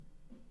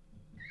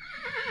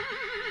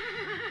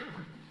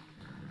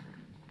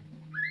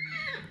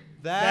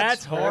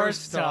That's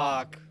horse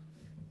talk.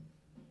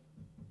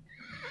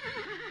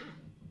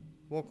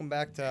 Welcome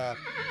back to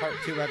part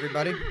 2,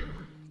 everybody.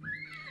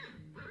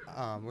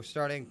 We're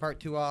starting part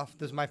 2 off.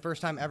 This is my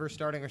first time ever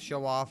starting a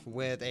show off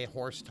with a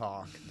horse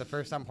talk. The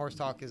first time horse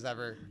talk has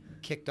ever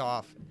kicked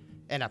off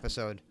an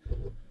episode.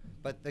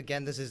 But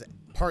again, this is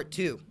part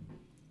 2.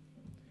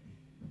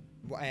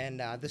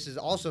 And this is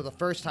also the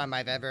first time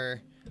I've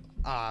ever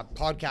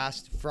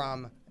podcast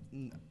from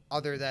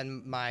other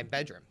than my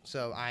bedroom.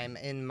 So I'm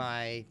in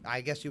my,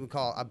 I guess you would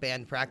call a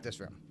band practice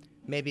room.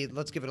 Maybe,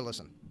 let's give it a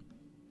listen.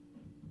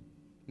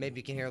 Maybe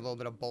you can hear a little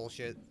bit of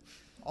bullshit.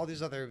 All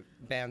these other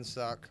bands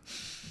suck.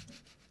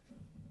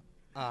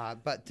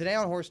 But today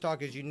on Horse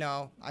Talk, as you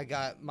know, I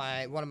got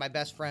one of my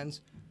best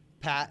friends,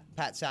 Pat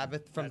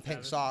Sabbath from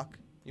Pink Sock.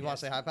 You want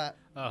to say hi, Pat?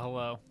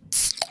 Hello.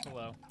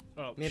 Hello.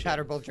 Oh, Me and Pat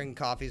are both drinking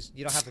coffees.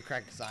 You don't have to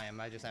correct because I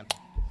am. I just am.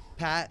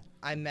 Pat,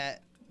 I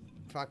met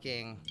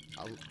fucking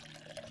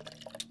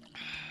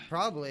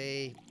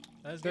probably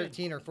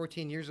 13 or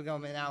 14 years ago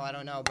now. I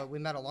don't know. But we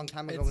met a long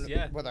time ago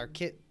with our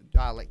kid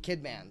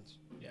bands.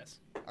 Yes.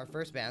 Our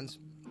first bands.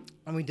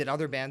 And we did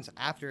other bands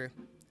after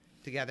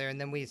together. And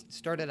then we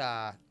started,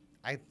 I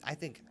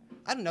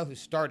don't know who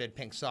started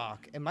Pink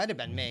Sock. It might have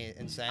been me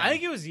and Sam. I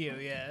think it was you,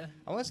 yeah.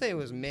 I want to say it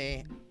was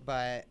me,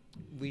 but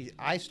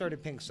I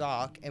started Pink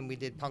Sock, and we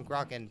did punk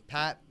rock, and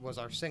Pat was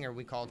our singer.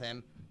 We called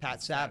him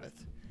Pat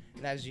Sabbath.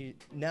 And as you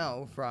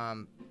know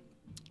from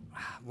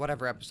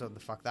whatever episode the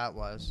fuck that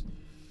was,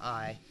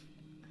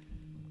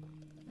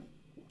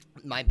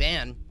 my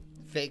band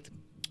faked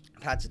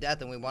Pat's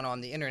death, and we went on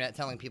the internet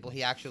telling people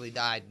he actually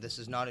died. This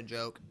is not a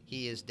joke.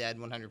 He is dead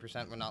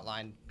 100%. We're not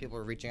lying. People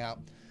are reaching out.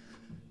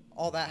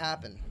 All that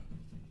happened.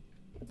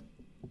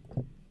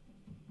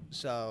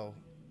 So,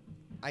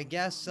 I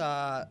guess,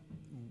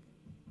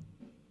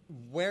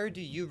 where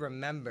do you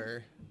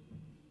remember,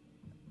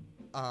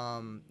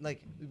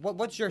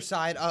 what's your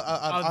side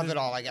of it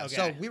all, I guess?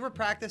 Okay. So, we were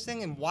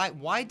practicing, and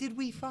why did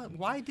we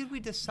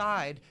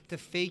decide to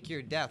fake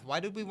your death? Why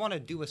did we want to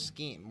do a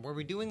scheme? Were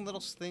we doing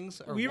little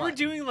things, or we what?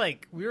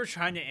 We were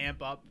trying to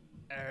amp up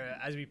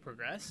as we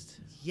progressed.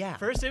 Yeah.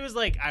 First, it was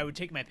I would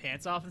take my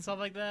pants off and stuff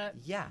like that.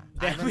 Yeah,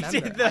 Then I remember. we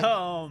did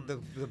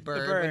the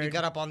bird. When you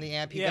got up on the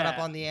amp, got up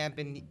on the amp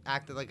and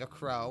acted like a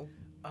crow.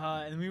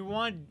 And we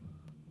wanted.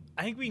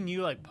 I think we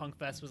knew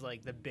punkfest was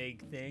the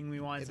big thing. We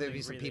wanted There'd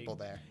be some really, people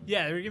there.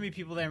 Yeah, there were gonna be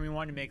people there, and we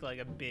wanted to make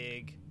a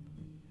big.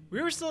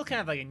 We were still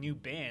kind of a new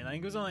band. I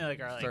think it was only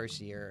our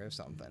first year or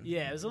something.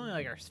 Yeah, it was only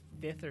our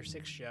 5th or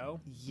 6th show.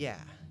 Yeah,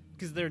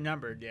 because they're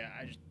numbered. Yeah,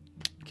 I just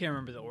can't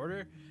remember the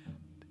order.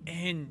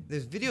 And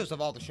there's videos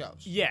of all the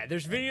shows. Yeah,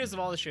 there's videos of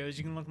all the shows.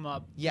 You can look them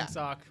up. Yeah. Pink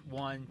Sock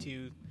 1,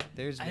 2.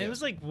 There's. And it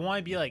was want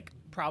to be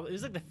probably it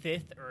was the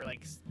 5th or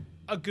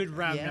a good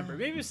round number.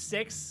 Maybe it was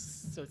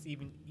 6, so it's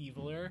even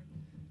eviler.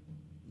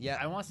 Yeah.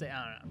 I want to say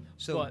I don't know.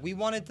 So we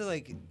wanted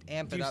to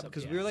amp it up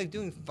because we were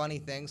doing funny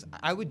things.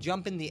 I would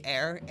jump in the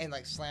air and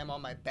slam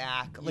on my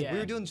back. We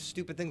were doing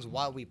stupid things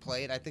while we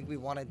played. I think we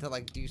wanted to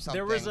do something.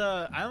 There was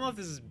I don't know if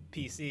this is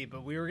PC,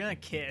 but we were gonna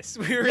kiss.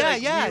 We were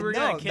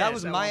gonna kiss. That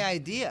was my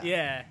idea.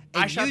 Yeah.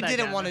 And you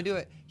didn't want to do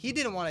it. He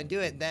didn't want to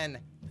do it.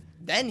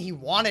 Then he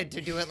wanted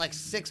to do it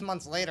 6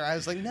 months later. I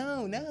was like,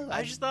 no.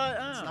 I just thought,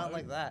 it's not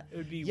like that. It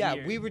would be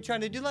weird. We were trying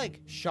to do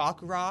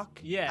shock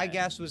rock. Yeah. I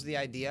guess was the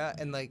idea,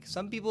 and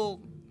some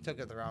people took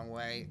it the wrong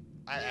way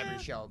at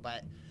every show.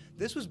 But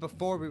this was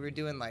before we were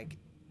doing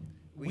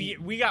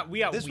we got.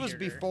 This weirder. was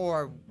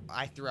before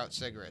I threw out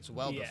cigarettes.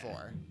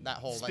 Before that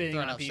whole spitting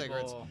throwing on out people.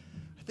 cigarettes.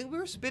 I think we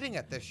were spitting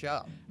at this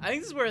show. I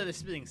think this is where the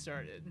spitting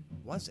started.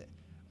 Was it?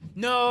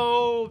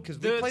 No, because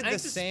we played the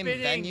same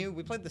venue.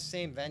 We played the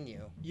same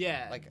venue.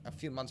 Yeah, a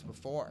few months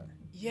before.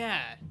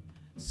 Yeah,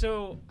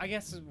 so I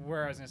guess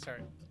where I was gonna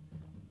start.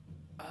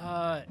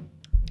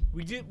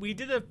 We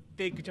did a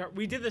big guitar.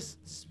 We did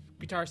this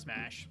guitar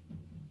smash.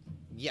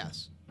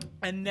 Yes.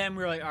 And then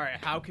we were like, all right,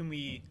 how can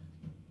we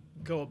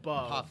go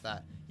above? Off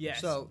that.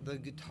 Yes. So the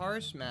guitar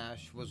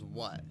smash was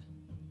what?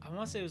 I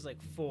want to say it was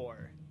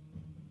 4.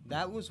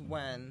 That was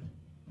when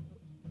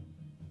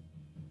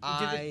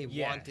I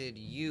wanted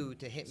you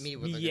to hit me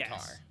with a guitar.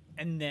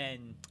 And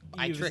then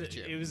I tricked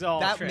you. It was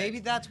all trick. Maybe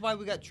that's why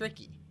we got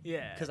tricky.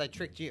 Yeah. Because I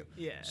tricked you.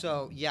 Yeah.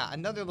 So,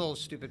 another little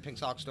stupid Pink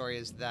Sock story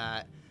is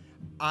that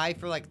I,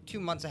 for 2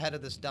 months ahead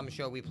of this dumb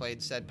show we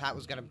played, said Pat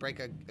was going to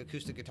break an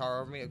acoustic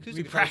guitar over me.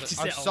 Acoustic guitars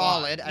are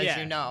solid, as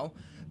you know.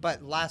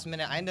 But last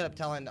minute, I ended up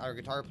telling our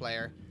guitar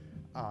player,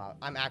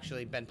 I'm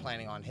actually been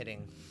planning on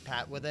hitting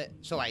Pat with it.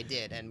 So I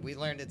did. And we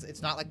learned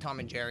it's not like Tom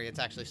and Jerry. It's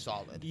actually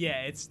solid.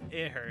 Yeah,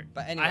 it hurt.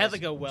 But anyways, I had to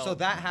go well. So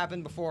that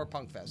happened before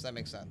Punkfest. That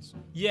makes sense.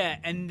 Yeah,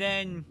 and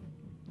then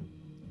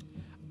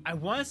I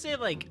want to say,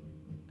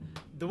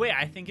 the way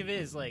I think of it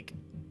is,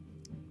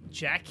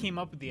 Jack came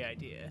up with the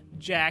idea.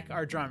 Jack,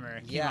 our drummer,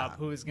 came up,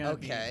 who was going to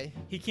be...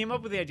 He came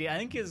up with the idea. I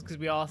think it was because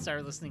we all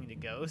started listening to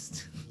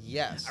Ghost.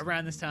 Yes.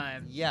 Around this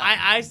time. Yeah.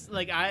 I as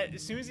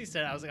soon as he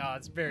said it, I was like, oh,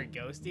 it's very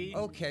ghosty.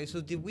 Okay,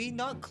 so did we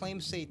not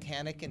claim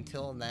satanic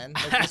until then?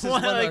 This is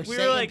well, when our we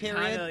Satan were period?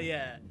 kinda,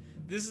 yeah.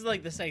 This is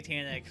the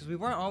satanic. Because we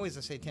weren't always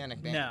a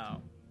satanic band.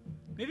 No.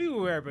 Maybe we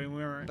were, but we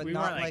weren't. But we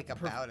not weren't, like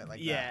about it like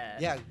yeah.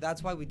 that. Yeah,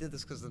 that's why we did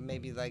this, because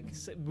maybe like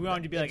we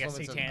wanted to be like a of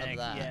satanic,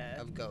 that,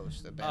 of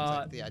Ghost, of bands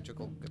like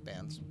theatrical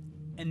bands.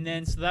 And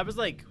then so that was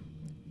like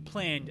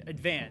planned,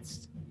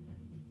 advanced.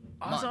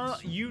 Also,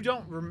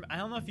 I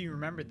don't know if you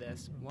remembered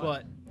this,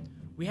 but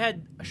we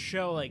had a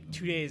show like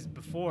 2 days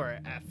before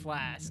at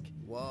Flask.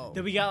 Whoa.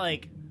 That we got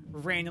like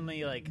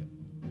randomly like.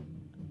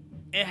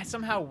 It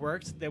somehow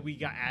worked that we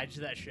got added to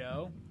that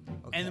show,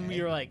 and then we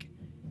were like,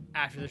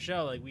 after the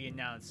show, like we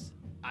announced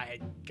I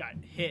had got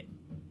hit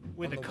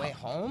with on the way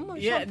home. Or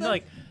yeah, something? no,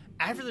 like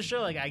after the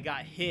show, like I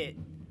got hit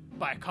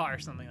by a car or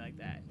something like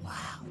that. Wow,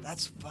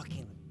 that's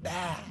fucking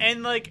bad.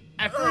 And like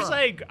at first,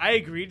 I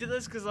agreed to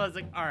this because I was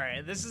like, all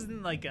right, this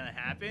isn't like gonna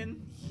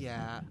happen.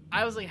 Yeah.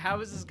 I was like,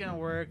 how is this gonna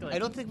work? Like, I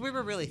don't think we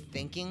were really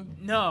thinking.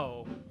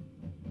 No.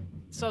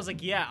 So I was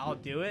like, yeah, I'll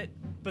do it.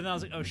 But then I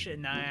was like, oh shit,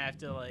 now I have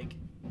to like.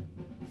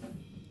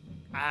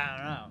 I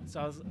don't know.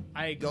 So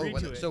I agreed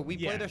to it. So we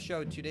played a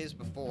show 2 days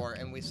before,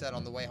 and we said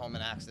on the way home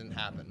an accident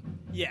happened.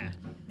 Yeah.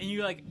 And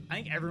you like, I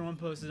think everyone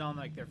posted on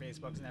like their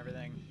Facebooks and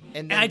everything.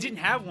 And I didn't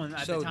have one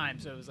at the time,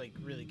 so it was like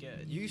really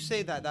good. You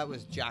say that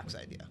was Jack's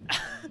idea.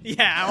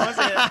 Yeah, I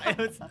want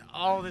to say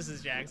all this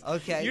is Jack's.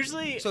 Okay.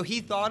 Usually. So he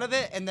thought of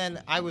it, and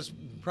then I was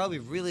probably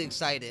really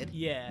excited.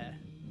 Yeah.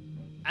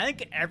 I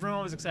think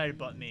everyone was excited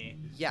but me.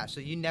 Yeah,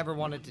 so you never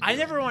wanted to do I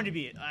never wanted to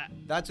be it.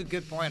 That's a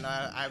good point.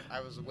 I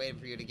was waiting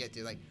for you to get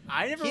to. Like,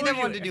 he never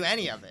wanted to do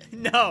any of it.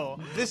 No.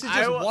 This is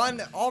just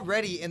one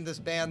already in this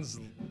band's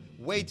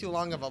way too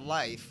long of a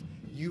life.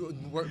 You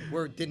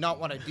did not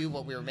want to do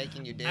what we were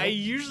making you do. I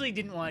usually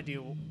didn't want to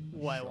do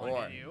what I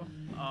wanted to do.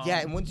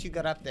 Yeah, and once you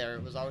got up there,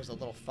 it was always a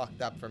little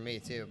fucked up for me,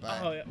 too.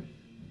 But, yeah.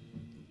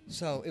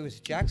 So it was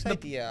Jack's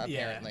idea,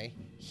 apparently.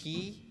 Yeah.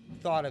 He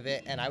thought of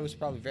it, and I was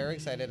probably very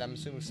excited. I'm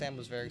assuming Sam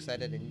was very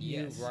excited, and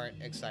you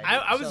weren't excited.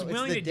 I was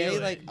willing to do it. It's the day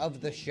like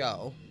of the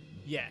show.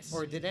 Yes.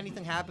 Or did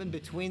anything happen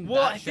between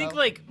well, that I show? Think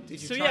like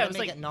did you so try yeah, to make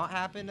like, it not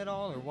happen at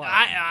all, or what?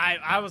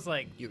 I was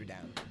like you were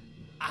down.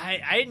 I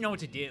didn't know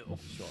what to do.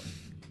 Sure.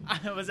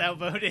 I was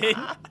outvoted.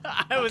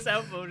 I was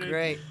outvoted.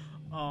 Great.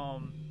 I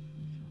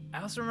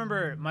also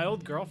remember my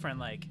old girlfriend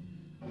like,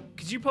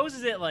 cause you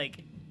posted it like,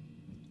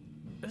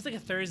 it was like a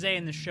Thursday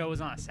and the show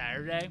was on a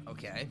Saturday.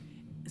 Okay.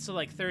 So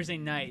like Thursday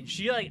night,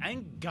 she like I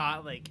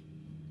got like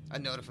a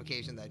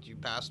notification that you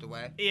passed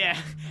away. Yeah,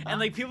 and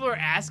like people were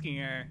asking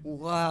her.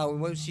 Wow,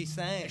 what was she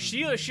saying?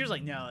 She was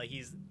like, no, like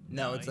he's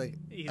it's like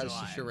he's a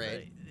alive.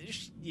 charade.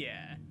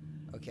 Yeah.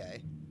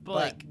 Okay. But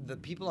like the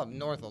people up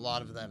north, a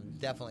lot of them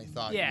definitely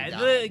thought. Yeah, you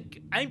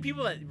died. I think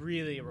people that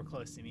really were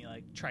close to me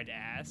like tried to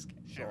ask.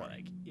 Sure. And were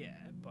like, yeah,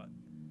 but.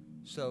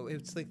 So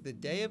it's like the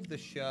day of the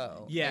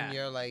show. Yeah. And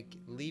you're like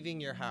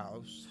leaving your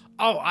house.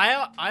 Oh,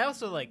 I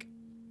also like,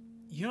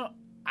 you know,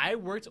 I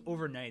worked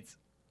overnights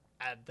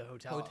at the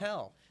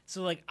hotel.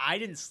 So like I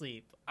didn't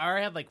sleep. I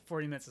already had like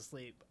 40 minutes of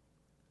sleep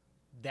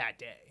that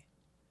day.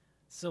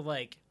 So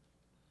like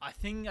a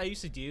thing I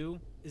used to do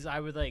is I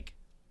would like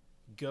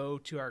go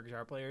to our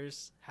guitar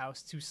player's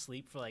house to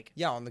sleep for like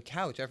on the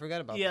couch. I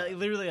forgot about that. Yeah,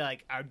 literally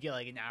like I would get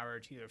like an hour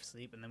or two of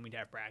sleep and then we'd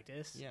have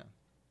practice. Yeah.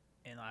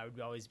 And I would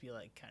always be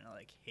like kind of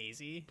like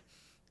hazy.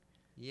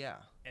 Yeah.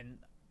 And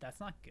that's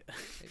not good.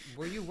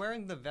 Were you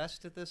wearing the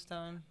vest at this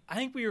time? I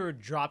think we were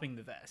dropping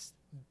the vest.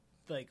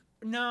 Like,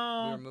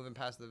 no. We were moving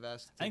past the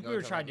vest. I think we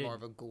were trying to more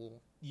of a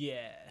ghoul.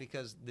 Yeah.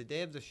 Because the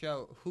day of the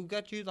show, who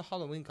got you the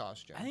Halloween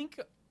costume? I think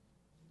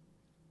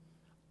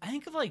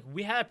of like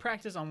we had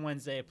practice on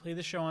Wednesday, play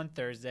the show on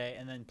Thursday,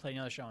 and then play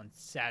another show on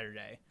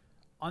Saturday.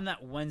 On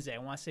that Wednesday, I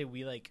want to say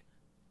we like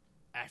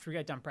after we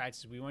got done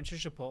practice, we went to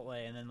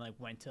Chipotle and then like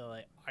went to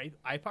like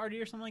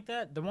iParty or something like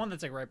that. The one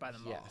that's like right by the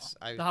mall. Yes,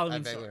 the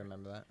Halloween I vaguely store.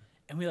 remember that.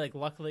 And we like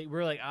luckily we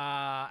were like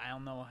I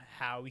don't know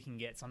how we can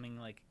get something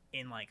like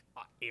in like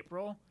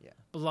April. Yeah.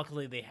 But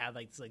luckily they had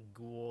like this like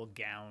ghoul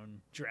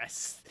gown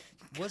dress.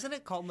 Wasn't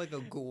it called like a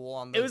ghoul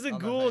on the? It was a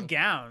ghoul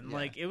gown. Yeah.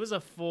 Like it was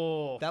a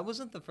full. That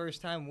wasn't the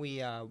first time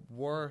we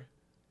wore.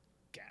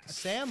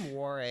 Sam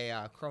wore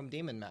a Chrome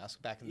Demon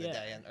mask back in the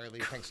day in early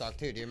Pink Sock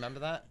too. Do you remember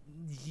that?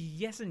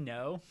 Yes and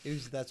no.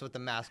 That's what the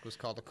mask was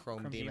called, a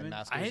Chrome Demon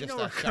mask. It I was didn't just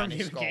know where Chrome shiny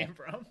Demon skull. came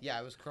from.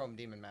 Yeah, it was Chrome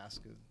Demon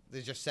mask.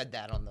 They just said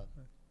that on the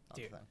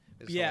thing.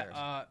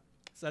 Yeah,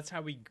 so that's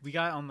how we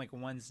got on like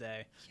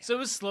Wednesday. Yeah. So it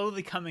was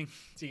slowly coming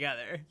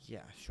together. Yeah,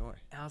 sure.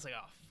 And I was like,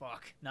 oh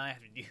fuck, now I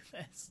have to do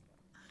this.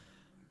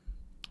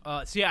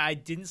 So yeah, I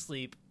didn't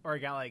sleep, or I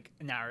got like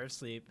an hour of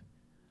sleep.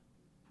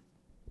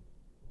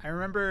 I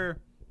remember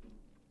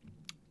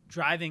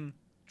driving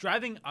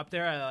up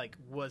there. I like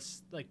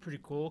was like pretty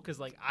cool because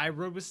like I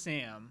rode with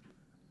Sam.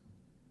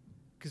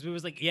 Because it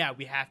was like, yeah,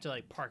 we have to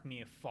like park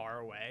me far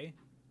away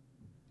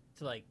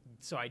to like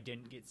so I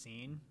didn't get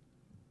seen.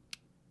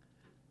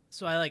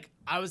 So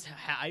I was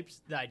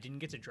hyped that I didn't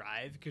get to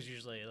drive because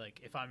usually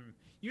if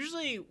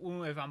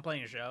I'm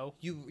playing a show,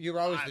 you're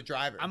always the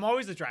driver. I'm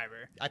always the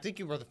driver. I think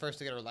you were the first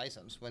to get a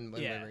license when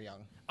we were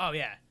young. Oh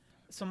yeah,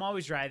 so I'm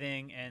always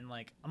driving and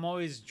like I'm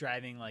always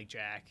driving like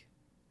Jack,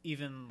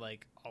 even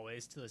like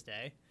always to this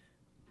day.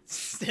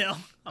 Still,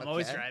 I'm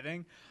always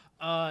driving.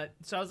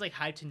 So I was like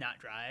hyped to not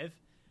drive,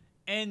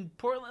 and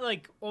Portland,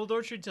 like Old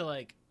Orchard to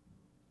like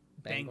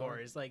Bangor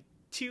is like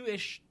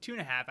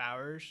 2.5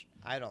 hours.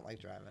 I don't like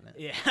driving it.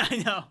 Yeah, I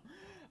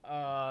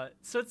know.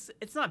 So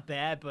it's not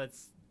bad, but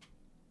it's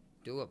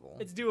doable.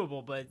 It's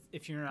doable, but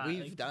if you're not,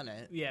 we've done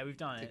it. Yeah, we've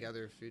done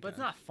together a few times. But it's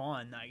not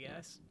fun, I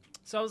guess.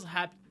 So I was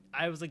happy.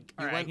 I was like,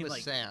 you went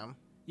with Sam.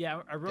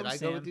 Yeah, I rode with Sam.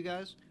 Did I go with you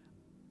guys?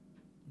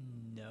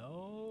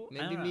 No.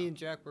 Maybe me and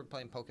Jack were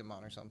playing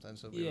Pokemon or something.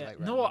 So we were like,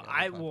 no,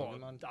 I will.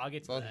 I'll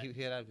get to that.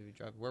 He had to be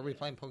driving. Were we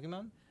playing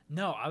Pokemon?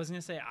 No, I was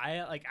gonna say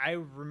I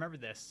remember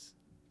this.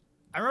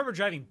 I remember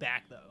driving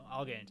back though.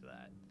 I'll get into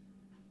that.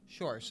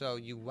 Sure. So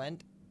you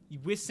went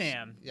with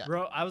Sam. Yeah.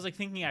 I was like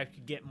thinking I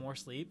could get more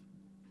sleep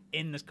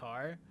in this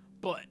car,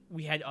 but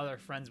we had other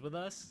friends with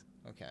us.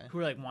 Okay. Who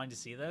were like wanting to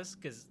see this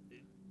because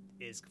it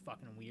is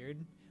fucking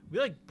weird. We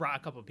like brought a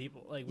couple of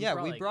people. Like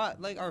we brought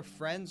like our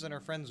friends and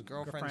our friends'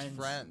 girlfriends'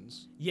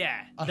 friends.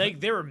 Yeah, like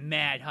they were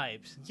mad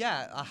hyped.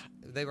 Yeah,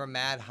 they were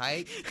mad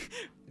hyped.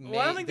 Well,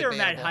 I don't think they were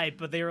mad hyped,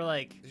 but they were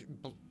like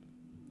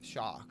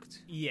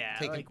shocked. Yeah,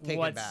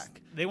 taken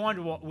back. They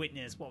wanted to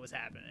witness what was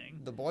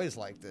happening. The boys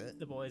liked it.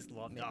 The boys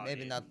loved it.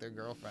 Maybe not their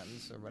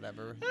girlfriends or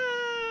whatever.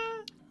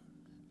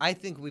 I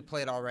think we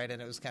played all right,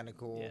 and it was kind of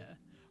cool. Yeah,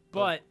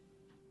 but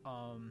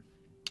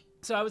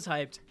so I was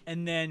hyped,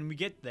 and then we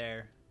get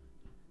there.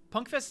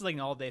 Punkfest is like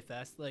an all-day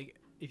fest. Like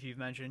if you've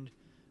mentioned,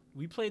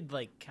 we played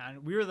like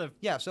we were the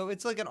so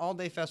it's like an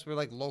all-day fest where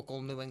like local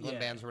New England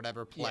bands or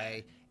whatever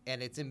play,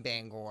 and it's in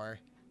Bangor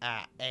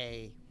at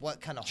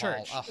what kind of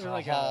church. Hall?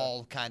 A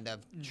hall kind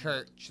of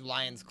church,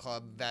 Lions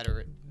Club,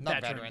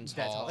 Veterans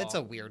Hall. It's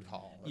a weird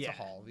hall. It's a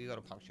hall. You go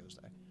to punk shows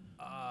there.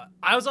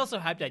 I was also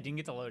hyped I didn't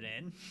get to load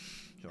in.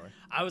 Sure.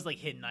 I was like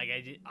hidden. Like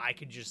I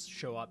could just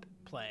show up,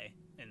 play,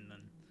 and then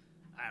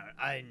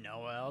I didn't know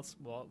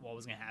what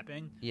was gonna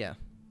happen. Yeah.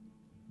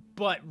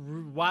 But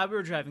while we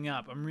were driving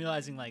up, I'm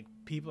realizing like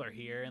people are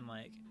here and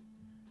like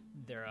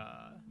they're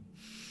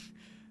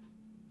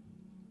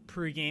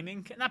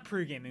pre-gaming, not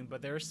pre-gaming,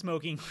 but they're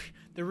smoking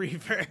the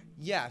reefer.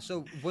 Yeah.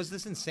 So was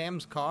this in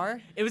Sam's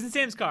car? It was in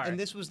Sam's car, and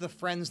this was the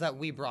friends that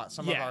we brought.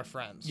 Some of our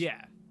friends. Yeah.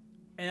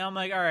 And I'm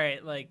like, all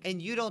right, like.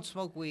 And you don't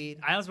smoke weed.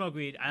 I don't smoke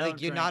weed. You're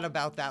drink. not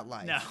about that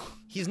life. No.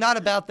 He's not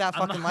about that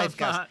fucking life,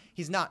 guys. Not.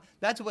 He's not.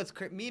 That's what's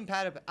me and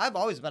Pat. I've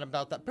always been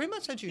about that. Pretty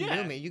much since you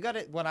knew me. You got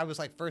it when I was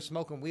like first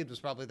smoking weed.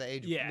 Was probably the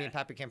age me and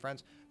Pat became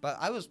friends. But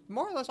I was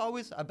more or less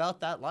always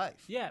about that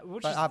life. Yeah.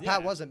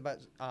 Pat wasn't.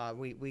 But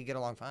we get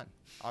along fine,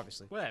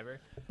 obviously.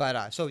 Whatever.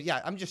 But so yeah,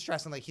 I'm just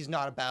stressing like he's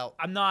not about.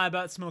 I'm not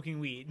about smoking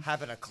weed.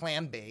 Having a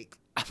clam bake.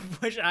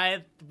 Which I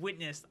have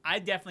witnessed. I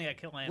definitely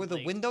got clam. Were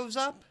the windows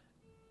up?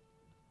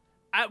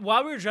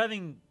 While we were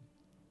driving,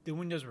 the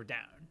windows were down.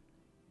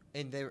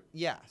 And they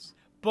yes.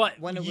 But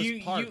when it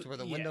was parked, were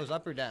the windows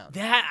up or down?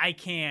 That I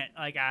can't.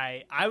 Like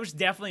I was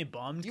definitely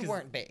bummed. You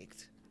weren't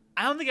baked.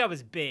 I don't think I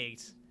was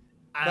baked.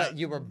 But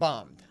you were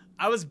bummed.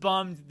 I was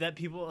bummed that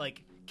people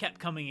like kept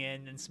coming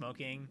in and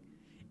smoking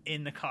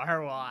in the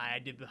car while I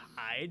had to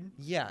hide.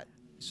 Yeah.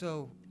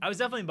 So I was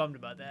definitely bummed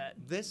about that.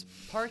 This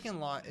parking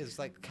lot is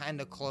like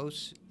kind of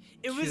close.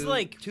 Was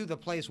like to the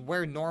place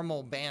where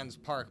normal bands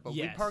park, but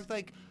we parked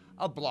like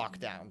a block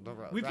down the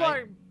road. We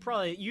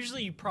probably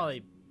usually you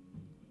probably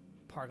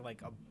park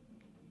like a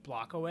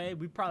block away.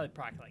 We probably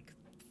parked like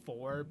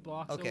 4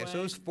 blocks away. Okay, so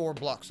it was 4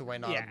 blocks away,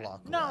 not a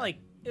block away. Not like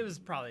it was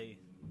probably.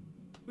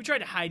 We tried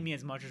to hide me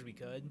as much as we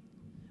could,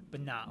 but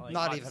not like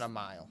not even a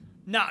mile.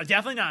 No,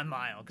 definitely not a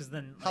mile. Because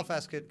then how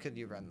fast could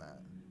you run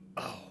that?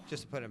 Oh,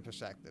 just to put it in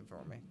perspective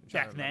for me.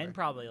 Back then,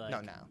 probably like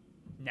now.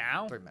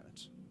 Now 3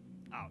 minutes.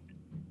 Oh,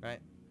 right.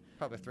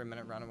 Probably a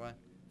 3-minute run away.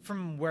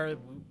 From where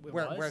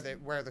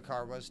the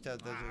car was to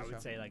the I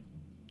would say like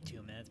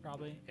 2 minutes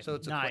probably. So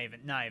it's not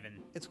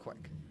even. It's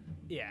quick.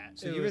 Yeah.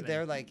 So you were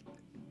there like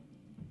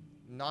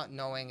not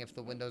knowing if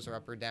the windows are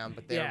up or down,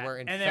 but were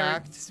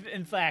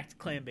in fact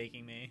clam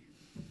baking me.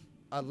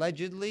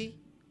 Allegedly,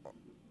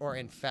 or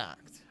in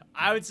fact.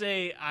 I would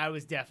say I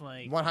was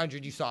definitely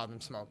 100. You saw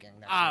them smoking.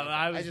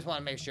 I just want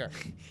to make sure.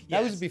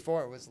 That was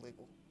before it was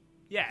legal.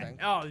 Yeah.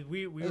 Oh,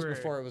 we were. It was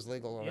before it was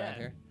legal around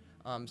here.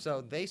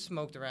 So they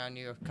smoked around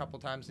you a couple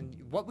times, and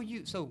what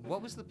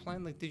was the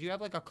plan? Like, did you have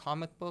like a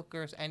comic book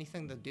or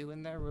anything to do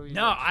in there?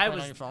 No, I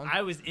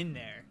was in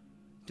there.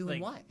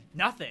 Doing like, what?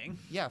 Nothing.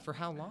 Yeah, for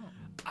how long?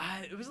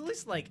 It was at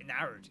least like an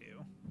hour or 2.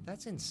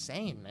 That's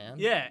insane, man.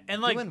 Yeah,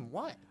 and like doing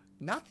what?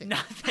 Nothing.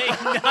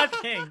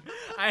 Nothing.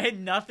 I had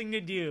nothing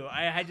to do.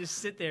 I had to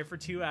sit there for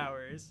 2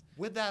 hours.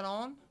 With that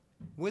on?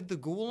 With the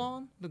ghoul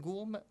on? The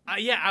ghoul?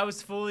 Yeah, I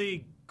was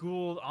fully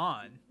ghouled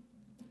on.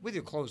 With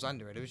your clothes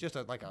under it. It was just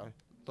like a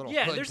little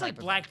hood there's like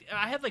black.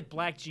 I had like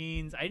black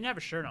jeans. I didn't have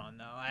a shirt on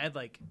though. I had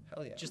like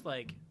just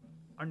like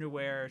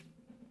underwear,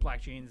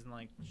 black jeans, and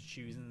like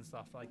shoes and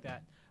stuff like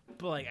that.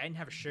 But like I didn't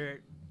have a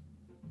shirt.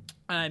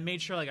 And I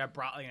made sure like I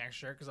brought like an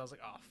extra shirt because I was like,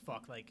 oh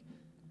fuck, like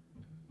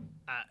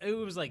it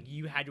was like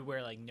you had to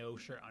wear like no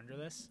shirt under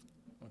this.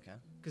 Okay.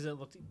 Because it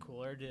looked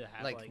cooler to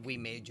have like we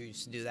made you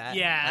do that.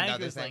 Yeah.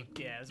 Another thing. Like,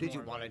 yeah. Did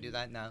you want to do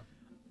that? No.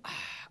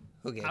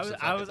 Who gives a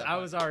fuck I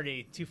was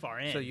already too far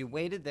in. So you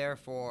waited there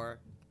for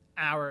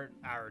hour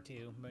or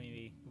two,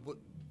 maybe.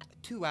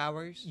 2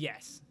 hours?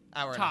 Yes.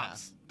 Hour and a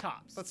half.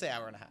 Tops. Let's say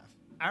hour and a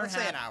half. Let's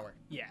say an hour.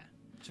 Yeah.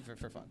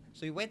 For fun.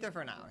 So you wait there for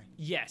an hour.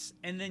 Yes,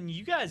 and then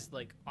you guys,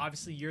 like,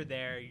 obviously you're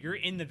there. You're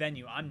in the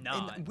venue. I'm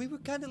not. And we were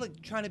kind of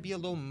like trying to be a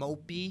little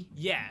mopey.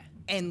 Yeah.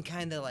 And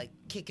kind of like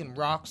kicking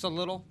rocks a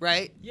little,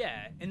 right?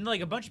 Yeah, and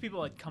like a bunch of people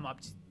like come up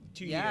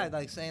to you. Yeah,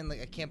 like saying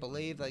like I can't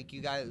believe like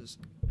you guys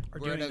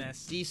were in a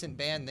decent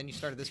band. Then you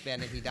started this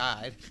band and he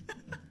died.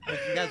 Like,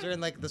 you guys are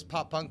in like this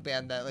pop punk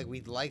band that like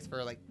we liked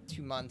for like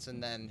 2 months,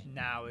 and then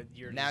now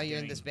you're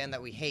in this band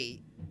that we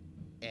hate.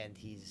 And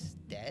he's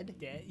dead?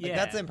 Dead? Yeah. Like,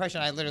 that's the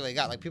impression I literally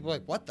got. Like, people were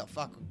like, what the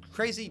fuck?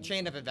 Crazy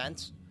chain of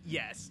events.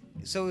 Yes.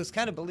 So it was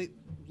kind of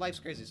life's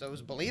crazy, so it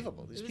was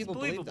believable. These people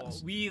believed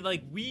us. We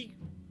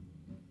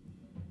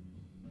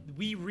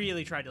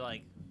really tried to,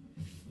 like,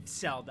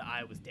 sell that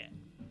I was dead.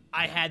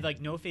 I had,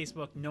 like, no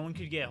Facebook. No one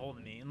could get a hold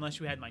of me unless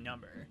you had my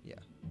number. Yeah.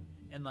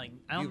 And, like,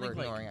 I don't think, you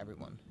were ignoring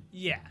everyone.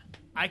 Yeah.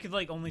 I could,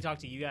 like, only talk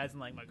to you guys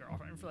and, like, my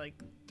girlfriend for,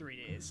 like, 3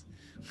 days.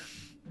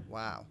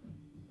 Wow.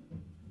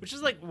 Which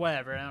is like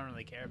whatever. I don't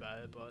really care about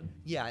it, but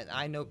yeah,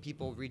 I know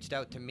people reached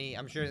out to me.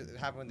 I'm sure it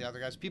happened with the other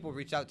guys. People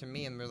reached out to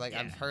me and were like,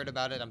 "I've heard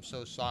about it. I'm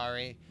so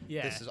sorry.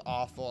 Yeah. This is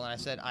awful." And I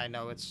said, "I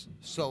know it's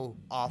so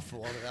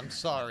awful. I'm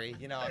sorry.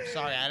 You know, I'm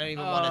sorry. I don't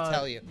even want to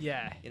tell you."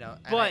 Yeah. You know,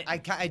 but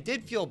I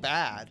did feel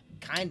bad,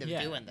 kind of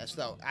doing this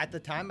though. At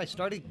the time, I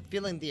started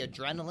feeling the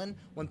adrenaline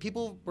when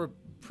people were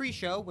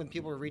pre-show, when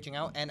people were reaching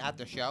out, and at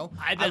the show.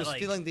 I was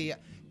feeling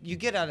you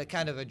get out a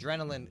kind of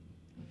adrenaline.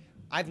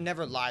 I've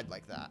never lied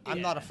like that. Yeah.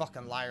 I'm not a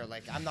fucking liar.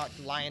 Like, I'm not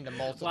lying to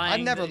multiple.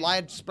 I've never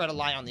spread a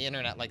lie on the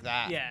internet like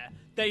that. Yeah,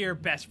 that your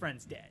best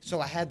friend's dead.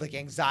 So I had like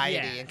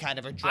anxiety and kind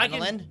of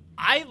adrenaline.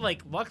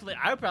 Luckily,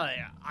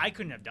 I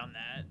couldn't have done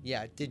that.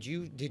 Yeah. Did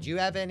you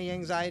have any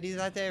anxiety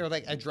that day, or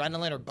like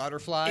adrenaline or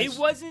butterflies?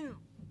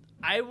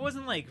 I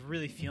wasn't like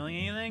really feeling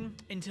anything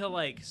until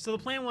like. So the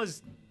plan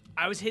was,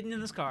 I was hidden in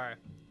this car.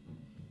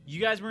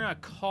 You guys were gonna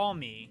call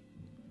me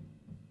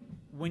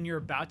when you're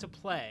about to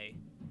play.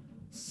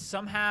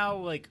 Somehow,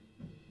 like,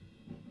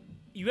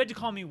 you had to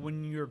call me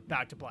when you're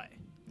about to play.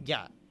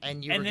 Yeah,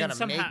 and you were going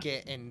to make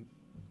it, and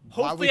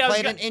hopefully we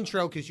played an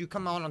intro because you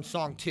come on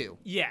song 2.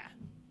 Yeah.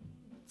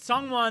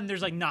 Song 1,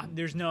 there's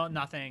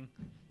nothing.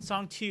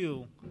 Song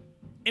 2,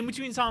 in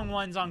between song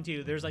 1 and song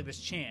 2, there's, like, this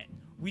chant.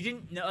 We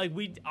didn't know, like,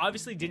 we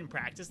obviously didn't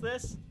practice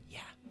this. Yeah.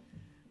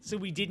 So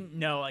we didn't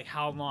know, like,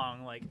 how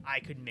long, like, I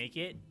could make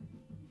it.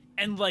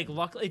 And, like,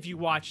 luckily, if you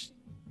watch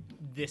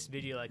this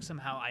video, like,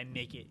 somehow I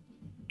make it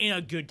in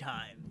a good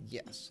time.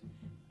 Yes.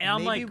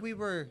 And maybe we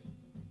were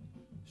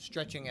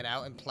stretching it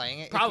out and playing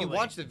it. Probably. If you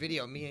watch the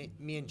video, me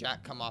and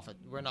Jack come off it.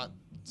 We're not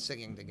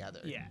singing together.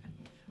 Yeah.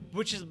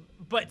 But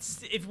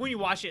if when you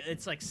watch it,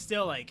 it's like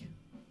still like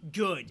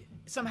good.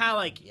 Somehow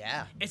like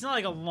it's not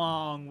like a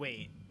long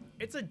wait.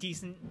 It's a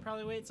decent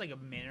probably wait. It's like a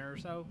minute or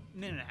so,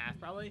 minute and a half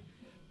probably.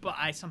 But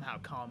I somehow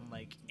come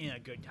like in a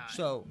good time.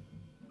 So,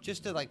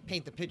 just to like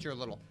paint the picture a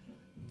little,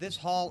 this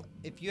hall.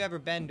 If you ever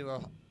been to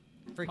a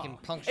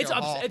freaking punk show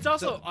hall. It's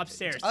also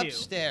upstairs, too.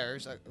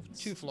 Upstairs,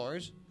 2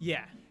 floors.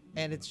 Yeah.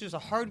 And it's just a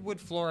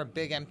hardwood floor, a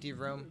big empty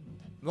room.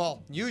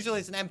 Well, usually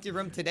it's an empty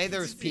room. Today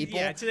there's people.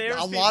 Yeah, today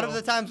there's people. A lot of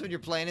the times when you're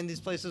playing in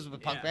these places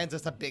with punk bands,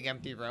 it's a big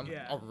empty room.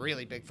 Yeah. A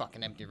really big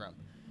fucking empty room.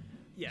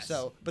 Yes.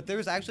 So, but there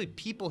was actually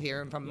people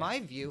here, and from my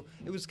view,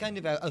 it was kind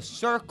of a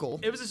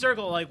circle. It was a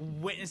circle, like,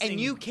 witnessing. And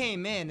you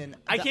came in, and...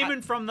 I came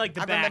in from, like,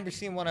 the back. I remember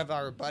seeing one of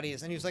our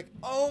buddies, and he was like,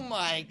 oh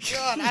my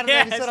God. I don't know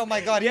if he said, oh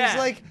my God. He was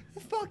like,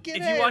 fucking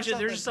If you watch it,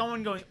 there's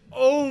someone going,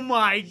 oh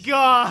my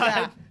God.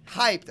 Yeah,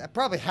 hyped,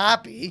 probably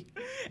happy.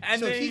 And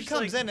so then he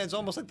comes in, and it's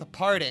almost like the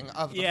parting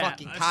of the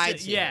fucking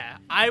tides here. Yeah,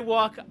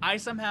 I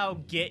somehow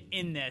get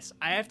in this.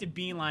 I have to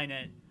beeline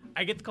it.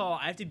 I get the call.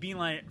 I have to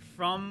beeline it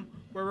from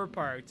where we're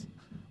parked.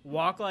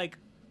 Walk like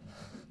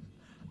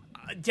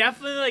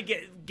definitely like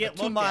get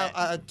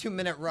a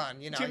 2-minute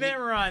run, you know. 2-minute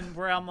run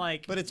where I'm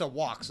like, but it's a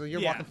walk, so you're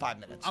walking 5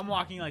 minutes. I'm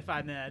walking like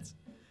 5 minutes,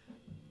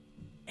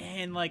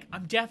 and like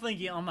I'm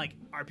like,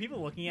 are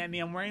people looking at me?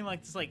 I'm wearing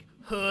like this like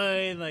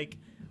hood, like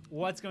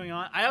what's going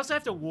on? I also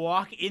have to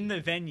walk in the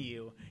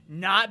venue,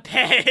 not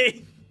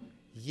pay.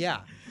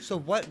 Yeah. So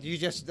what? You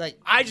just like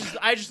I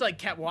just like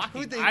kept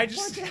walking. I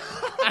just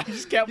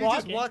kept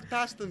walking. You just walked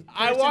past the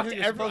person who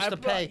you're supposed to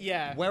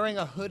pay, wearing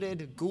a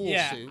hooded ghoul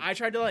suit. I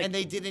tried to like, and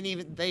they didn't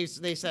even. They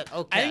said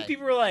okay. I think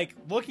people were like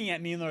looking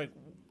at me and they're like,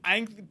 I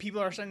think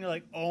people are starting to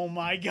like, oh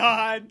my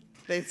God.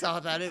 They saw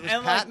that it was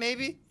and Pat, like,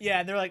 maybe.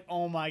 Yeah, they're like,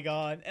 oh my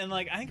God, and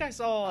like I think I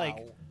saw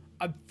like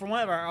from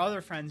one of our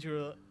other friends who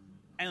were,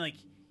 and like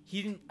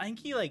he didn't. I think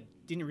he like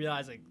didn't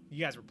realize like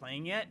you guys were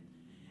playing yet.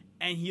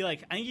 And he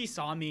like, I think he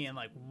saw me and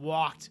like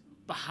walked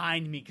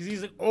behind me because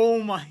he's like,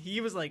 oh my, he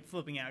was like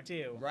flipping out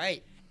too.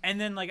 Right. And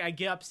then like I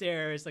get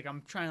upstairs, like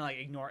I'm trying to like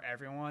ignore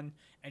everyone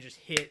and just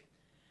hit.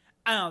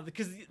 I don't know,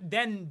 because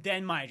then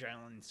my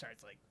adrenaline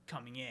starts like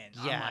coming in.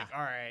 Yeah. I'm like,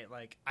 all right,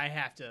 like I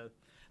have to.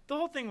 The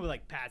whole thing with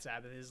like Pat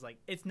Sabbath is like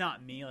it's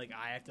not me. Like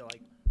I have to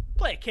like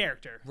play a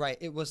character. Right.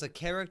 It was a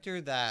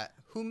character that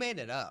who made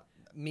it up?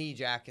 Me,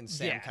 Jack, and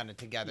Sam kind of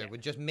together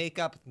would just make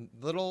up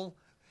little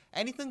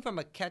anything from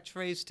a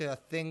catchphrase to a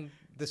thing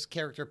this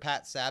character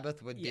Pat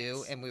Sabbath would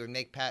do, and we would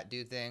make Pat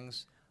do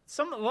things.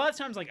 A lot of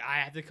times, like, I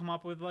have to come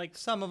up with, like...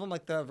 Some of them,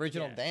 like the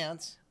original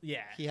dance.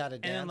 Yeah. He had a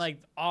dance. And then,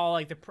 like, all,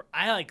 like,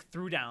 I, like,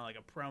 threw down, like,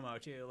 a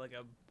promo, too. Like,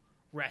 a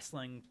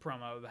wrestling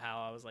promo of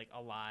how I was, like,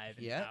 alive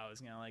and how I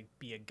was going to, like,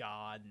 be a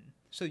god. And...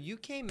 So you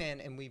came in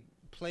and we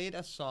played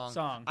a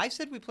song. I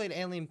said we played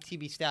Alien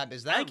TB Stab.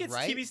 Is that right? I think it's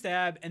TB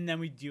Stab, and then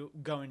we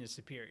go into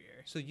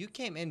Superior. So you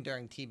came in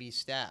during TB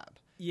Stab.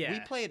 Yeah.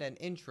 We played an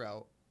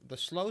intro, the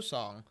slow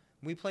song.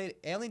 We played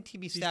Alien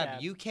TB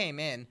Stab. You came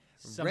in...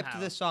 ripped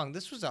this song.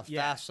 This was a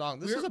fast song.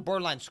 This is a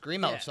borderline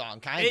screamo song,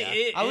 kind of.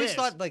 I always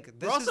thought, like,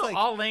 this is also like...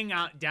 all laying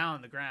out down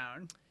on the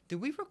ground.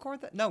 Did we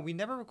record that? No, we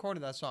never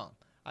recorded that song.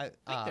 I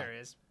think there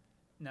is.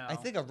 No. I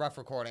think a rough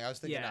recording. I was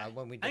thinking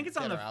when we did I think it's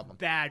on the album.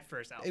 bad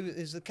first album. It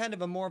was kind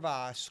of a more of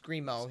a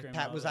screamo.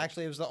 Pat was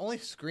actually, it was the only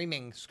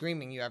screaming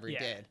you ever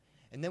did.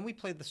 And then we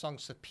played the song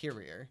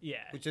Superior,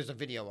 which there's a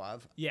video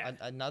of.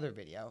 Another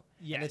video.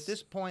 Yes. And at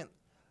this point...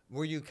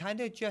 Were you kind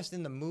of just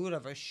in the mood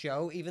of a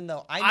show, even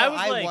though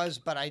I was,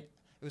 but it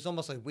was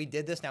almost like we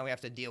did this, now we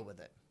have to deal with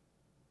it.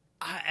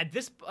 At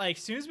this, like,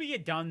 as soon as we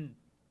get done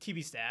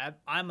TB Stab,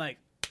 I'm like,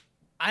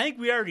 I think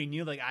we already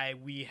knew, like,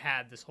 we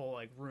had this whole,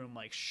 like, room,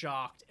 like,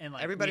 shocked. And,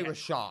 like, everybody was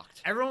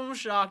shocked. Everyone was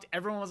shocked.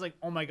 Everyone was like,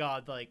 oh my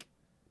God, like.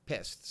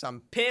 Pissed.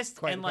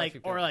 And,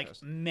 like, or, like,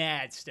 pissed.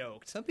 Mad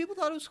stoked. Some people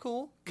thought it was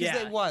cool.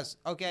 Because it was.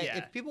 Okay,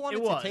 if people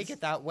wanted to take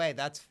it that way,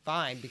 that's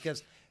fine.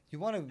 Because you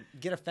want to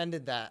get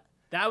offended that.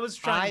 That was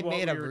I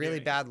made a really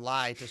bad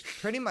lie to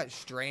pretty much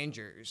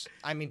strangers.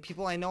 I mean,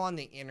 people I know on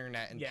the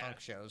internet and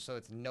punk shows, so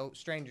it's no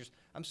strangers.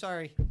 I'm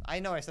sorry. I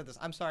know I said this.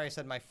 I'm sorry I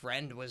said my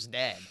friend was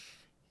dead.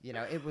 You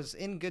know, it was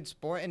in good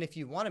sport, and if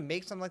you want to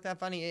make something like that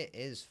funny, it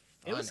is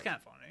funny. It was kind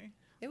of funny.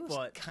 It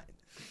was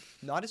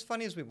not as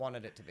funny as we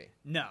wanted it to be.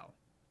 No.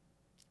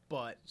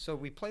 But... So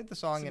we played the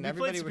song, and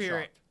everybody was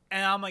shocked.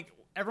 And I'm like,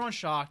 everyone's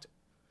shocked,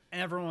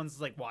 and everyone's,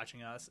 like,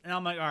 watching us. And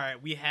I'm like, all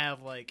right, we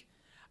have, like...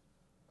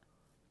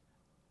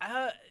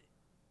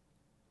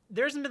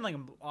 there hasn't been like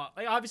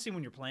obviously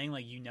when you're playing,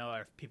 like, you know,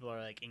 if people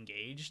are like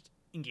engaged.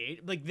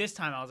 Like this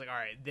time, I was like, all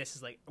right, this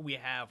is like we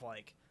have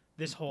like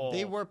this whole.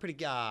 They were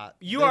pretty.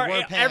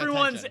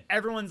 Everyone's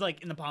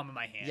like in the palm of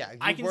my hand. Yeah,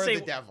 I can were say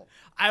the devil.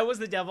 I was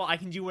the devil. I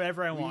can do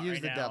whatever I want.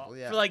 Use the devil.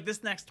 Yeah. For like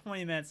this next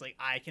 20 minutes, like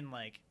I can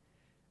like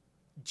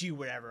do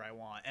whatever I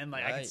want, and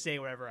like I can say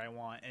whatever I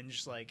want, and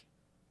just like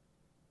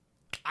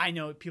I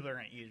know people are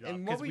gonna eat it up.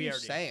 And what were you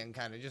saying?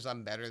 Kind of just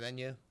I'm better than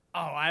you.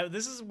 Oh,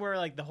 this is where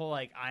like the whole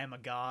like I am a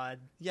god.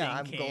 Yeah,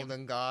 I'm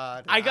golden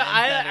god.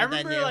 I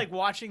remember like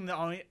watching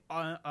the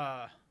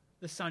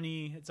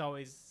Sunny. It's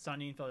always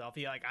sunny in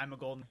Philadelphia. Like I'm a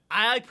golden.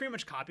 I like pretty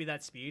much copied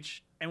that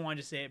speech and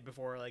wanted to say it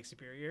before like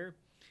Superior.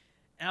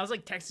 And I was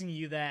like texting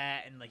you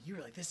that, and like you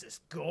were like, "This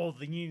is gold.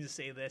 You need to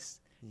say this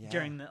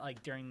during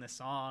the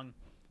song."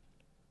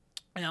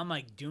 And I'm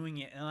like doing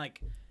it, and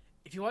like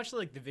if you watch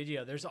like the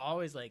video, there's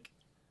always like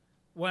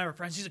one of our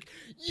friends. She's like,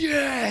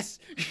 "Yes,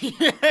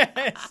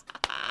 yes."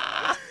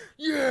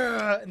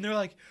 Yeah, and they're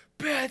like,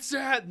 Pat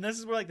Sabbath, and this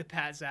is where like the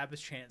Pat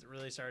Sabbath chants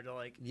really started to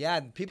like. Yeah,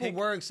 people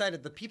were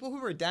excited. The people who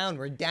were down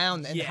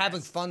and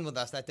having fun with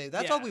us that day.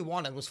 That's all we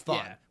wanted was fun.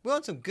 Yeah. We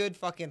want some good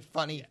fucking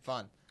funny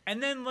fun.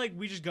 And then like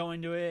we just go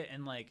into it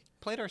and like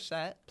played our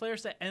set,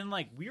 and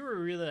like we were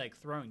really like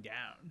throwing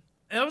down.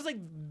 And it was like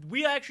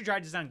we actually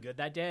tried to sound good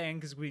that day, and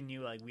because we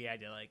knew like we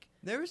had to like.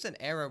 There was an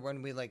era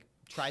when we like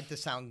tried to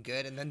sound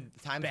good, and then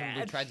times when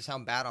we tried to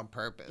sound bad on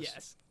purpose.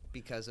 Yes.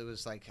 Because it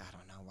was like, I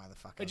don't know why the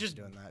fuck I was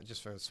doing that,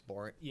 just for the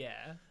sport. Yeah,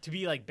 to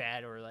be like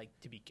bad or like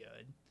to be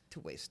good. To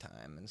waste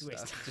time and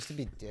stuff. Just to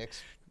be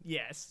dicks.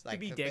 Yes, like, to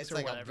be dicks it's or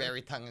like whatever. A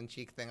very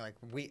tongue-in-cheek thing. Like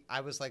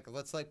I was like,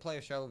 let's like play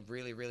a show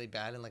really, really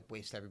bad and like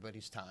waste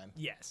everybody's time.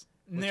 Yes.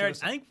 I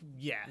think,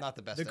 not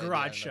the best The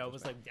garage show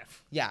was like,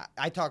 yeah,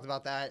 I talked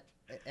about that.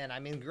 And I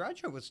mean,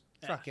 garage show was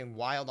fucking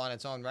wild on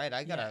its own, right?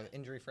 I got an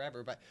injury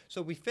forever. But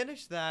so we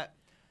finished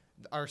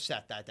our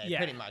set that day,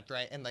 pretty much,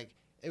 right? And like,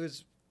 it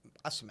was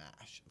a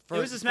smash. It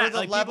was a smash. For the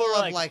like, level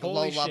of like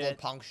low-level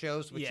punk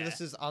shows, which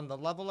this is on the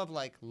level of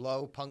like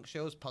low punk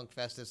shows.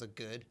 Punkfest is a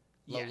good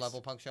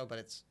low-level punk show, but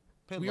it's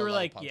pretty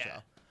low-level punk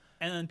show.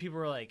 And then people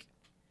were like,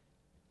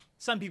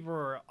 some people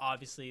were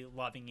obviously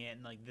loving it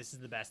and like, this is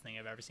the best thing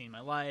I've ever seen in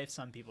my life.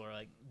 Some people are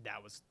like,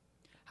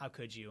 how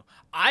could you?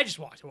 I just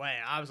walked away.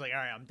 I was like, all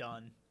right, I'm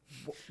done.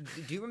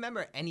 Do you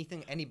remember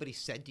anything anybody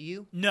said to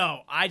you?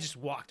 No, I just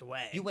walked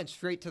away. You went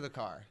straight to the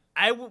car.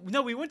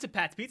 No, we went to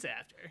Pat's Pizza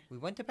after. We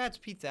went to Pat's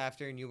Pizza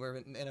after, and you were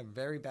in a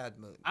very bad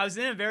mood. I was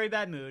in a very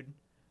bad mood.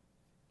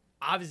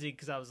 Obviously,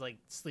 because I was like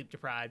sleep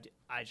deprived.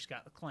 I just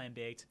got clam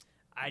baked.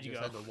 I had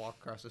to walk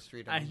across the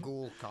street in a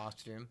ghoul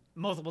costume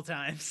multiple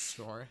times.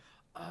 Sure.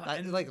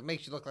 That like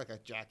makes you look like a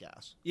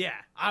jackass. Yeah,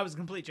 I was a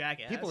complete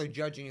jackass. People are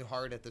judging you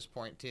hard at this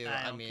point too.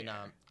 I mean,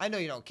 I know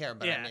you don't care,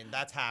 but I mean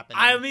that's happening.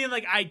 I mean,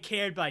 like I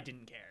cared, but I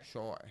didn't care.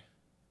 Sure.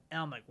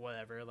 And I'm like,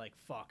 whatever, like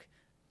fuck.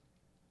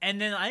 And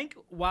then I think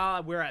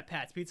while we were at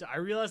Pat's Pizza, I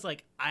realized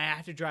like I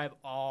have to drive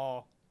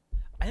all.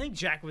 I think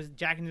Jack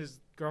and his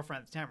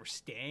girlfriend at the time were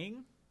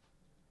staying,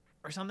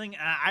 or something.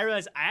 And I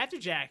realized I have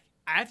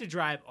to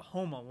drive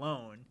home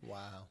alone.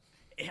 Wow.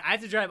 I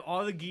have to drive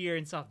all the gear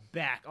and stuff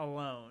back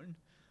alone.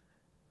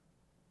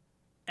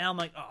 And I'm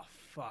like, oh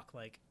fuck!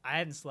 Like I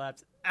hadn't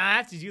slept. And I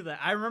have to do that.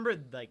 I remember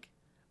like,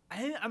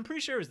 I'm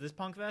pretty sure it was this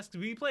punkfest.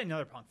 We played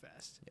another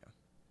punkfest. Yeah.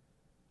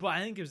 But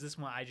I think it was this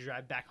one. I had to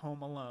drive back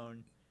home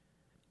alone.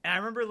 And I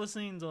remember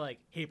listening to like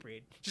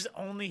Hatebreed, just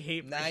only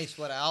Hatebreed. Nice,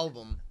 what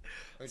album?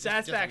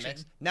 Satisfaction.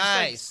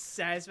 Nice. Like,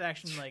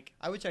 Satisfaction, like.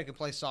 I wish I could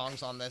play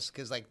songs on this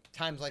because like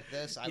times like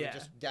this, I would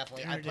just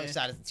definitely. I'd play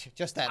Satisfaction.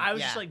 Just that. I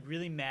was just like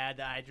really mad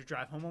that I had to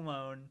drive home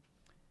alone,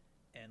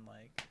 and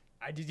like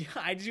I did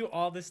do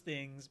all these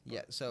things.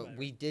 Yeah, so whatever.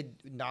 We did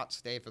not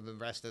stay for the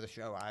rest of the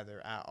show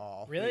either at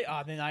all. Really?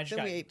 Then I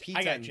just we ate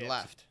pizza and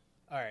left.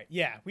 All right.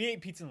 Yeah, we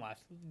ate pizza and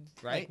left.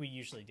 Right. Like we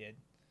usually did.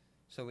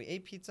 So we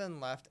ate pizza and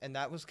left, and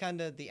that was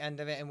kind of the end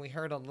of it, and we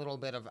heard a little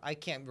bit of, I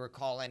can't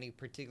recall any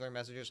particular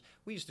messages.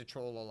 We used to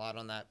troll a lot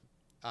on that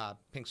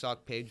Pink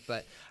Sock page,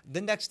 but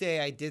the next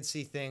day I did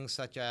see things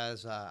such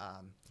as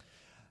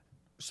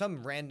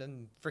some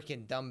random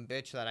freaking dumb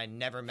bitch that I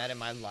never met in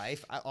my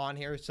life on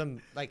here. Some,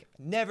 like,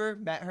 never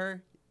met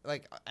her.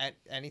 Like at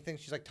anything,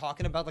 she's like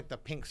talking about like the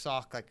Pink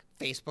Sock like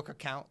Facebook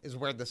account is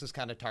where this is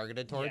kind of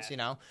targeted towards, you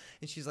know.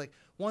 And she's like,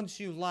 once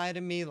you lie to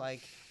me,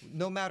 like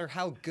no matter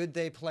how good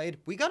they played,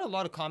 we got a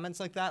lot of comments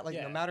like that.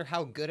 Like no matter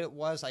how good it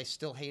was, I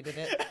still hated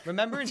it.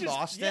 Remember in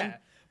Boston? Yeah.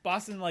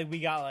 Boston, like we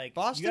got like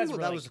Boston. That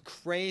like, was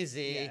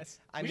crazy. Yes.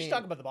 We should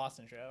talk about the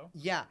Boston show.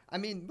 Yeah, I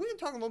mean we can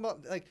talk a little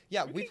about like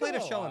we played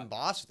a show in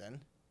Boston,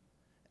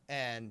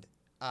 and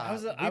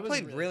we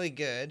played really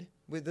good.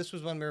 This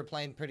was when we were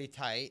playing pretty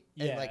tight,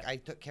 and like I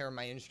took care of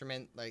my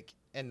instrument,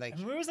 and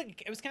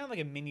it was kind of like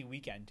a mini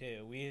weekend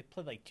too. We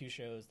played like 2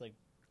 shows like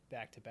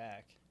back to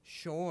back.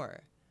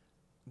 Sure,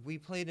 we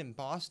played in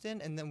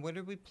Boston, and then where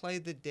did we play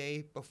the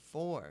day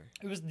before?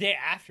 It was the day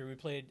after we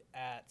played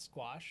at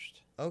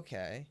Squashed.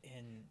 Okay.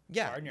 In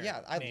Gardner,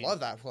 I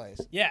love that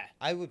place. Yeah,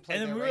 I would play.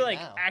 And then we were like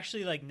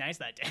actually like nice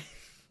that day.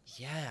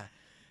 Yeah,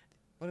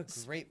 what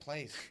a great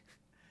place.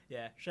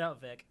 Yeah, shout out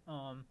Vic.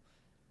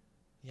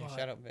 Yeah,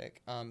 shout out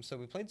Vic. So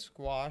we played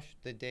Squash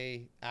the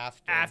day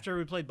after. After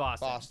we played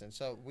Boston.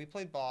 So we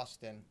played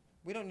Boston.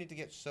 We don't need to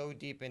get so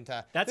deep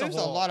into. There's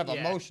a lot of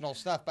emotional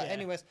stuff, but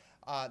anyways,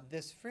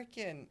 this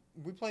freaking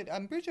we played.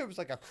 I'm pretty sure it was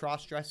like a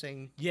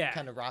cross-dressing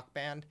kind of rock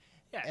band.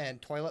 Yeah. And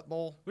Toilet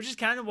Bowl, which is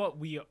kind of what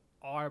we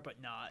are,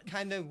 but not.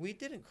 Kind of. We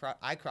didn't.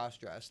 I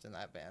cross-dressed in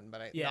that band,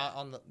 but not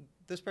on the.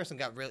 This person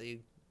got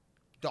really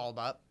dolled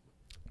up.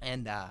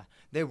 And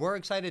they were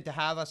excited to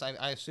have us.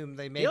 I assume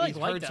they maybe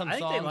heard some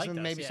songs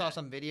and maybe saw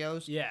some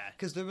videos. Yeah.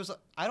 Because there was,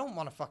 I don't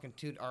want to fucking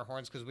toot our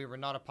horns because we were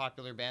not a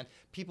popular band.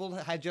 People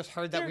had just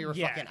heard that we were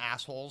fucking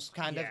assholes,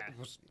 kind of.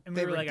 And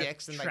they we were like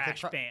dicks a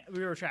trash band.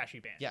 We were a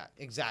trashy band. Yeah,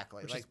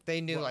 exactly. Like they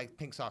knew like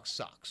Pink Sock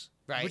sucks,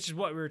 right? Which is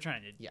what we were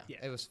trying to. Yeah.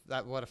 It was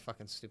that. What a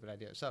fucking stupid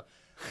idea. So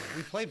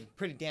we played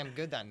pretty damn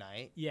good that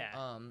night.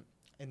 Yeah.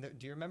 And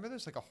do you remember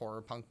there's like a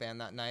horror punk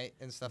band that night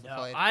and stuff? No,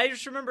 played? I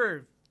just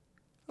remember.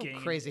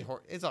 Crazy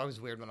horror. It's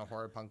always weird when a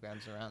horror punk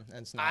band's around. And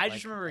it's not I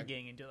just remember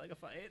getting into like a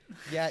fight.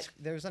 Yeah,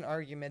 there was an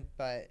argument,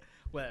 but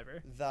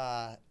whatever.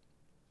 The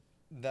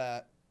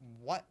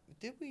what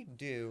did we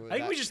do? I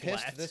think we just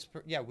left.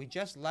 We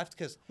just left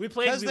because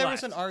there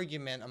was an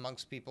argument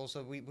amongst people,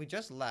 so we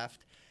just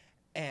left,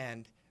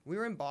 and we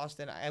were in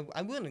Boston.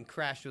 I went and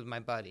crashed with my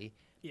buddy.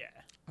 Yeah.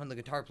 On the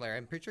guitar player.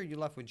 I'm pretty sure you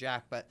left with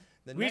Jack, but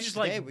the next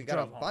day we got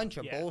a bunch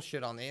of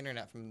bullshit on the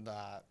internet from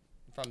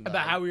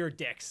about how we were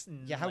dicks.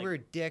 How we were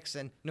dicks,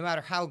 and no matter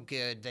how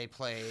good they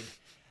played.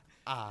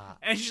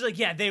 And she's like,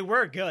 yeah, they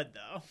were good,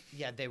 though.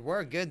 Yeah, they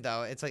were good,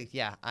 though. It's like,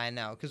 yeah, I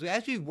know. Because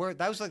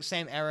that was like the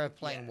same era of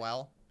playing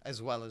well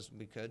as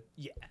we could.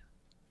 Yeah.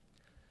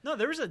 No,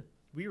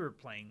 we were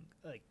playing,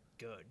 like,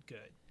 good.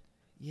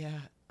 Yeah,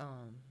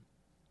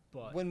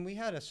 but when we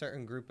had a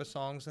certain group of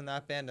songs in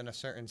that band and a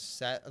certain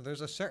set,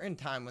 there's a certain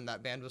time when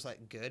that band was,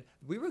 like, good.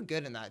 We were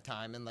good in that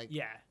time, and, like...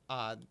 Yeah.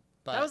 But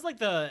that was, like,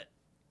 the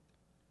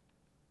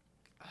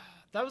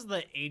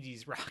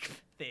 80s rock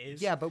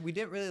phase. Yeah, but we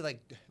didn't really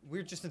we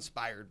were just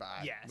inspired by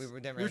it. Yes. We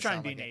were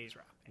trying to be an 80s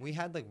rock band. We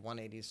had like one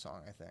 80s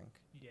song, I think.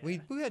 Yeah.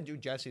 We had do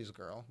Jesse's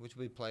Girl, which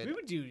we played. We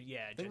would do,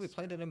 I think we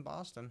played it in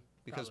Boston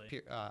because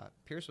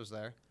Pierce was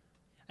there.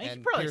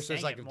 And Pierce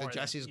was like the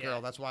Jesse's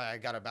Girl. That's why I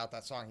got about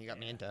that song. He got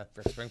me into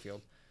Rick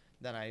Springfield.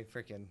 Then I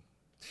freaking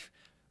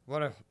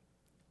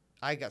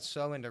I got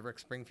so into Rick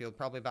Springfield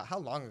probably about how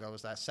long ago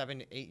was that?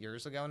 7-8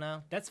 years ago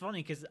now? That's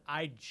funny because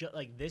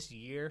this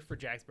year for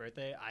Jack's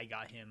birthday, I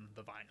got him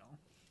the vinyl.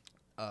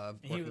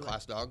 Working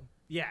Class Dog?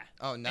 Yeah.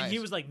 Oh, nice. And he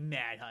was like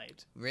mad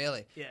hyped.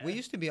 Really? Yeah. We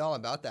used to be all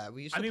about that.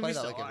 We used to play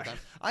that like every time.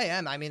 I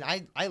am. I mean,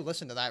 I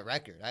listened to that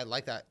record. I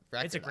like that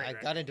record. It's a great record.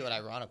 I got into it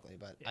ironically,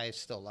 but I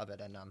still love it.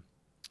 And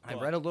I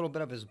read a little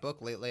bit of his book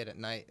late at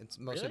night. It's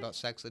mostly about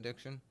sex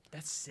addiction.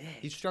 That's sick.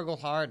 He struggled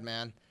hard,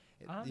 man.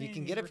 You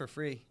can get it for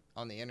free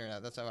on the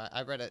internet. That's how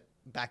I read it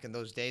back in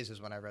those days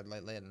is when I read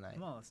Late at Night.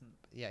 I'm gonna listen.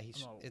 Yeah,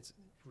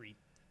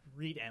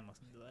 read and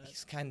listen to that.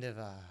 He's kind of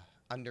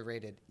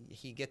underrated.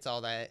 He gets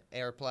all that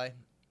airplay,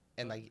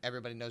 and like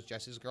everybody knows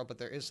Jesse's Girl, but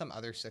there is some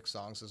other 6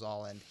 songs as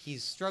all, and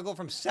he's struggled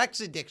from sex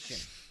addiction.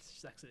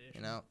 Sex addiction.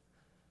 You know,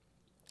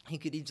 he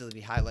could easily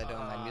be highlighted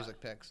on my music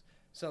picks.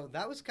 So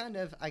that was kind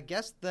of, I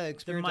guess, the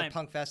experience of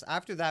Punkfest.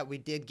 After that, we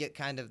did get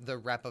kind of the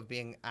rep of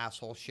being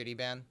asshole shitty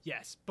band.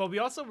 Yes, but we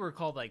also were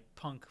called like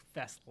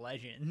Punkfest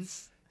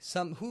legends.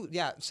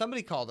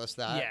 Somebody called us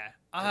that. Yeah.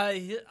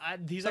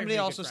 Somebody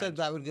also said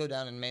that would go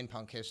down in main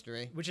punk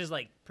history, which is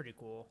like pretty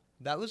cool.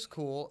 That was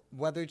cool.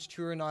 Whether it's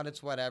true or not,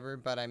 it's whatever.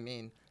 But I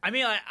mean,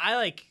 I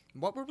like.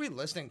 What were we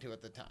listening to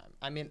at the time?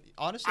 I mean,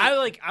 honestly, I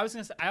was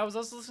gonna say I was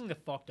also listening to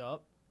Fucked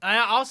Up. I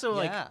also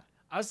like. Yeah.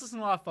 I was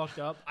listening to a lot of Fucked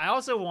Up. I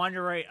also wanted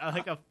to write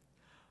like a.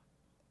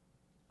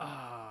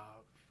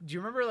 Do you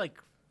remember like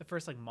the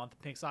first like month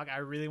of Pink Sock? I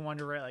really wanted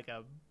to write like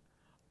a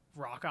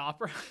rock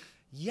opera.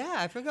 Yeah,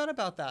 I forgot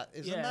about that.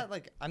 Isn't that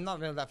like, I'm not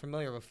really that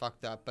familiar with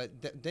Fucked Up,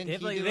 but didn't he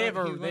do they have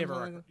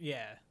a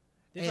yeah.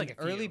 And like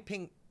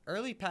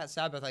early Pat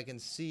Sabbath, I can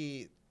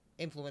see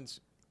influence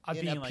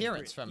in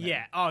appearance from him.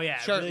 Yeah. Oh yeah.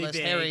 Shirtless, really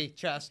big, hairy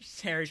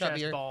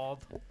chest,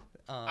 bald.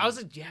 I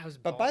was bald.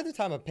 But by the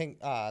time of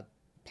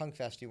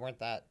Punkfest, you weren't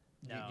that.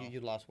 No. You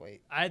lost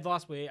weight. I had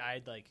lost weight. I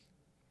had like.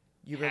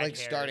 You were like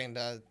starting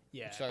to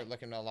start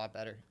looking a lot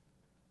better,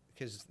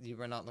 because you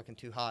were not looking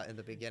too hot in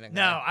the beginning.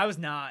 No, I was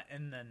not,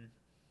 and then.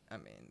 I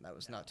mean, that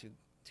was not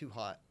too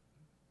hot.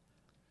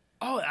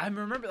 Oh, I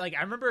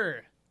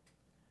remember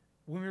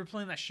when we were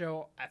playing that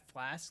show at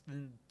Flask,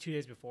 then 2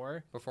 days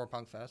before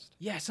Punkfest.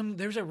 Yeah,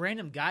 there's a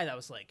random guy that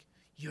was like,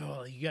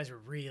 "Yo, you guys are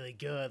really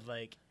good."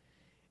 Like,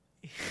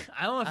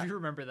 I don't know if you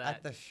remember that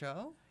at the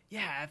show.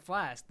 Yeah, at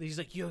Flask, he's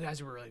like, "You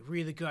guys were like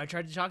really good." I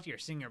tried to talk to your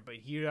singer, but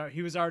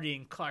he was already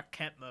in Clark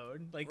Kent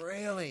mode. Like,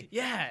 really?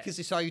 Yeah, because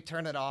he saw you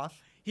turn it off.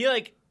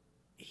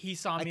 He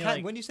saw me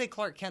when you say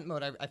Clark Kent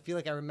mode, I feel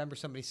like I remember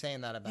somebody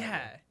saying that about you.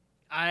 Yeah,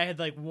 I had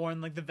like worn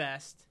like the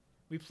vest.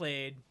 We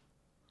played.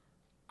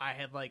 I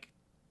had like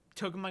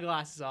took my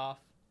glasses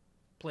off,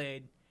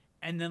 played,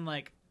 and then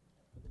like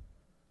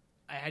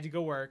I had to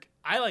go work.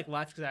 I like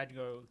left because I had to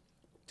go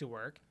to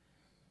work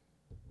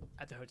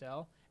at the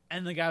hotel.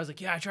 And the guy was like,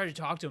 "Yeah, I tried to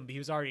talk to him, but he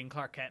was already in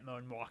Clark Kent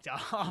mode and walked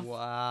off."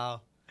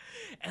 Wow.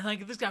 And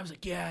like this guy was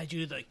like, "Yeah,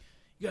 dude, like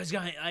you guys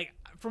got like."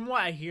 From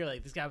what I hear,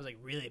 like this guy was like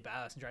really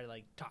badass and tried to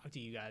like talk to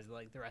you guys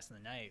like the rest of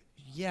the night.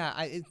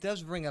 Yeah, it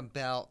does ring a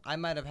bell. I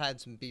might have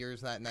had some beers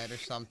that night or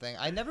something.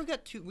 I never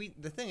got too.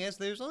 The thing is,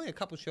 there's only a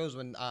couple shows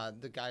when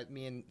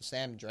me and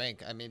Sam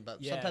drank. I mean,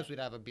 but sometimes we'd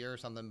have a beer or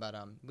something. But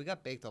we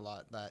got baked a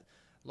lot. That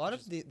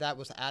that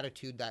was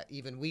attitude. That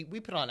even we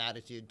put on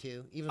attitude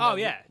too. Even though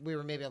we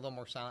were maybe a little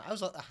more silent. I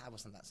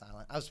wasn't that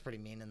silent. I was pretty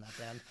mean in that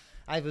band.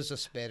 I was a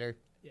spitter.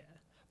 Yeah,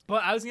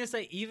 but I was gonna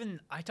say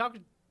I talked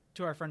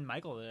to our friend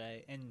Michael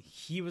today, and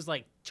he was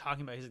like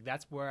talking about. He's like,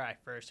 "That's where I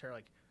first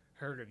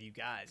heard of you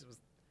guys."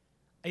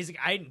 He's like,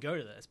 "I didn't go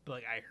to this, but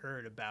like I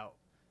heard about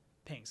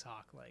Pink's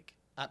Hawk like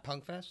at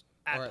Punkfest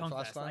at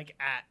Punkfest, like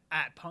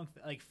at Punk,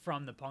 like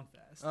from the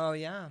Punkfest." Oh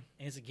yeah. And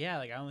he's like, "Yeah,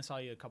 like I only saw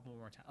you a couple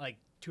more times, like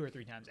 2 or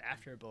 3 times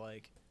after, but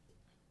like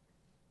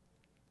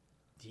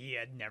he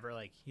had never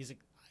like." He's like,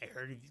 "I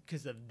heard it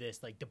because of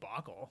this like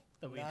debacle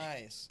that we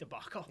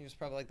debacle." He was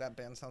probably like, "That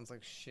band sounds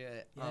like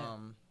shit." Yeah.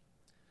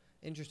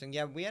 Interesting.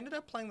 Yeah, we ended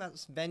up playing that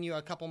venue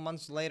a couple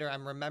months later.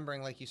 I'm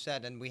remembering, like you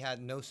said, and we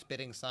had no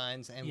spitting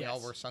signs, and we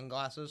all wore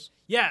sunglasses.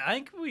 Yeah, I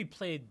think we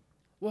played.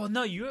 Well,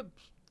 no, I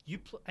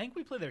think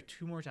we played there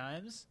 2 more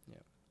times. Yeah,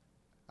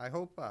 I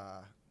hope.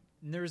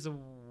 And there was the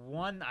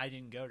one I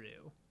didn't go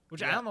to,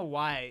 which I don't know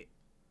why.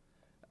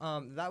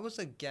 That was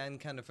again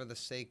kind of for the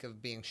sake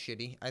of being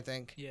shitty. I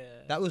think. Yeah.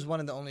 That was one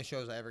of the only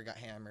shows I ever got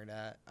hammered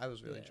at. I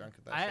was really drunk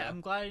at that show.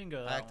 I'm glad I didn't go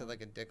to that. I acted like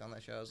a dick on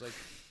that show. I was like.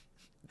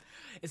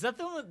 Is that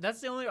that's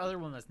the only other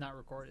one that's not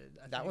recorded?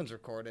 That one's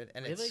recorded,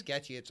 and it's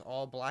sketchy. It's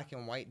all black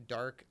and white,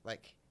 dark,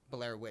 like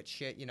Blair Witch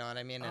shit. You know what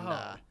I mean? And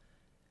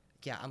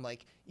yeah, I'm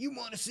like, "You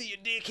want to see a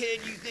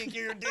dickhead? You think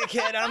you're a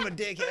dickhead? I'm a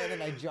dickhead!"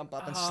 And I jump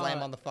up and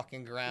slam on the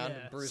fucking ground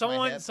and bruise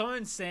my hip.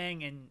 Someone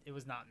sang, and it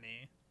was not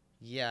me.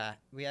 Yeah,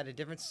 we had a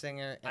different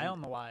singer. I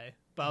don't know why,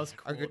 but I was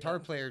cool. Our guitar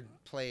player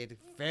played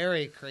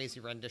very crazy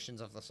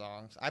renditions of the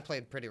songs. I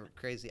played pretty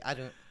crazy.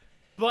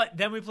 But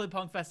then we played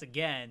Punkfest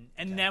again,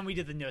 and then we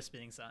did the no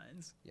spitting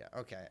signs. Yeah,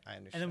 okay, I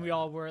understand. And then we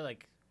all wore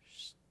like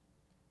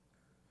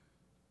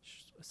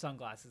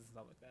sunglasses and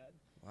stuff like that.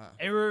 Wow.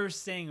 And we were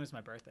saying it was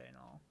my birthday and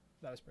all.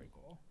 That was pretty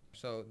cool.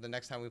 So the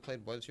next time we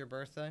played was your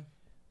birthday?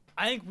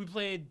 I think we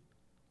played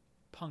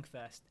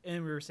Punkfest,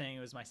 and we were saying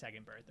it was my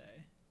 2nd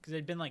birthday. Because it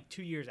had been like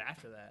 2 years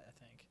after that, I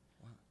think.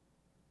 Wow.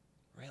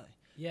 Really?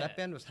 Yeah. That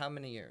band was how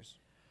many years?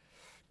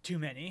 Too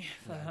many.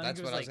 Yeah,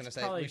 that's what I was going to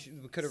say.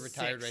 We could have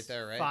retired right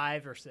there, right?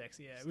 5 or 6,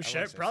 yeah. We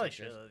probably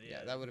should have.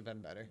 Yeah, that would have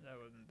been better. That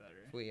would have been better.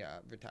 If we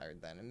retired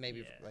then, and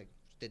maybe like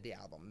did the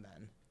album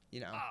then,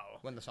 you know,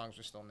 when the songs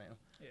were still new.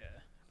 Yeah.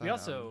 But, we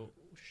also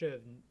should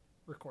have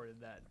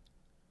recorded that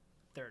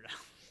 3rd album.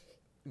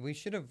 We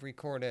should have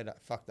recorded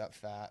Fucked Up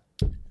Fat.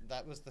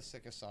 That was the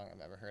sickest song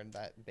I've ever heard.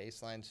 That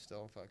bass line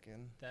still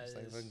fucking. It's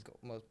like the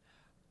most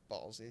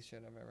ballsy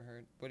shit I've ever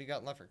heard. What do you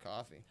got left for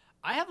coffee?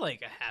 I have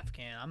like a half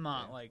can. I'm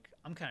not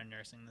I'm kind of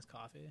nursing this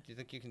coffee. Do you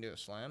think you can do a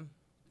slam?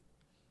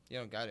 You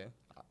don't got to.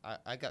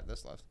 I got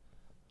this left.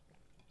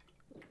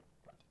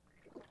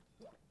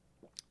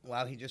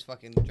 Wow, he just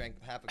fucking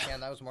drank half a can.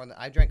 That was more than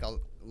I drank a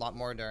lot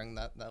more during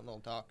that little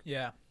talk.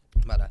 Yeah.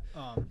 But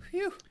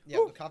phew. Yeah,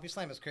 the coffee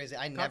slam is crazy.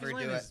 I never do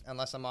it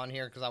unless I'm on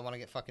here because I want to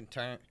get fucking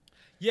turned.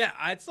 Yeah,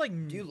 it's like.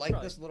 Do you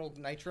like this little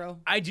nitro?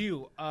 I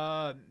do.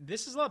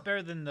 This is a lot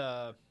better than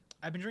the.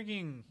 I've been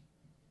drinking.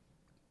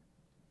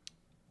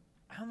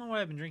 I don't know what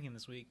I've been drinking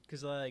this week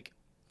because like.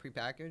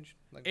 Prepackaged.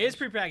 Like it is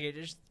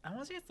prepackaged. I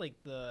want to say it's like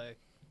the.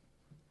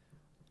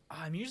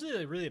 I'm usually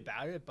like really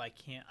about it, but I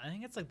can't. I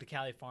think it's like the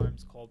Cali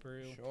Farms cold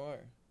brew. Sure.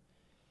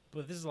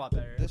 But this is a lot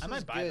better. I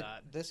might buy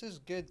that. This is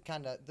good,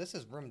 kind of. This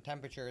is room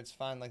temperature. It's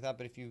fine like that.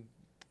 But if you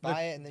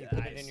buy it and then you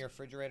put it in your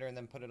refrigerator and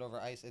then put it over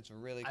ice, it's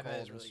really cold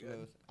and smooth.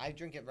 Good. I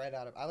drink it right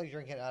out of. I like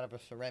drinking it out of a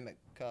ceramic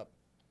cup.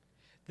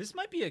 This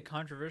might be a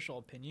controversial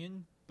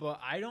opinion, but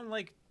I don't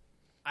like.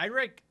 I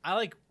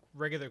like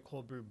regular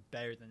cold brew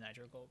better than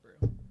nitro cold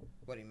brew.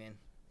 What do you mean?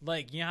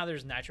 Like, you know how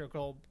there's nitro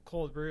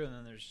cold brew and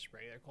then there's just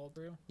regular cold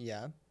brew?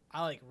 Yeah.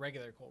 I like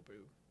regular cold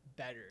brew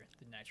better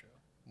than nitro.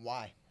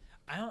 Why?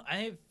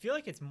 I feel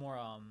like it's more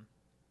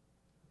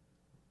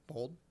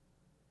bold?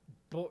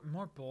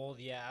 More bold,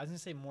 yeah. I was gonna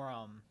say more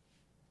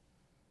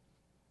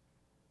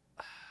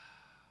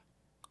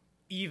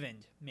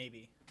evened,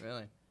 maybe.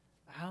 Really?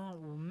 I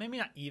don't know, maybe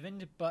not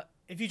evened, but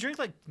if you drink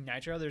like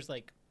nitro, there's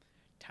like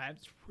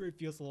times where it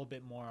feels a little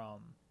bit more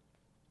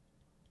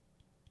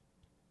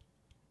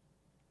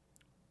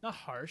not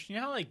harsh. You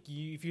know how like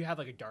if you have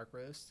like a dark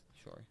roast,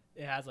 sure,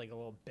 it has like a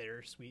little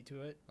bitter sweet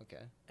to it.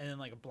 Okay. And then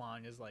like a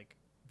blonde is like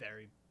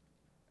very.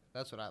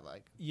 That's what I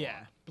like. Yeah,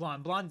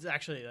 blonde. Blonde's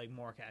actually like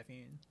more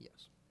caffeine.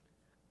 Yes.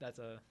 That's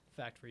a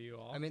fact for you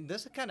all. I mean,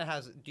 this kind of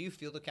has. Do you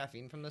feel the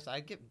caffeine from this? I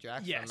get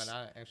jacked from it.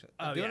 I actually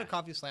doing a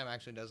coffee slam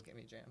actually does get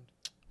me jammed.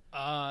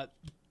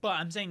 But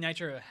I'm saying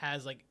nitro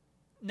has like,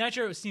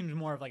 nitro seems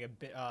more of like a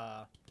bit.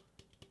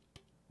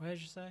 What did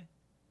you say?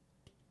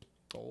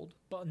 Gold.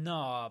 But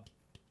no.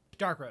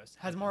 Dark roast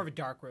has more of a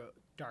dark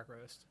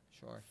roast.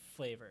 Sure.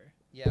 Flavor.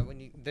 Yeah, when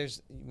you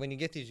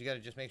get these, you got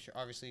to just make sure.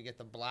 Obviously, you get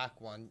the black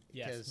one.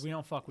 Yes, we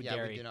don't fuck with dairy.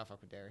 Yeah, we do not fuck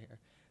with dairy here.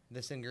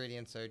 This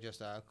ingredients are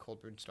just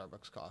cold brewed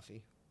Starbucks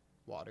coffee,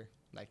 water,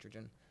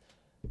 nitrogen.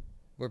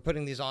 We're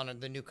putting these on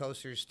the new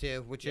coasters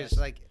too, which is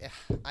like,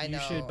 I know.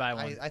 You should buy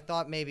one. I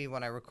thought maybe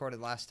when I recorded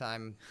last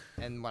time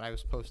and when I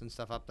was posting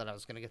stuff up that I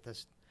was gonna get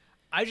this.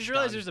 I just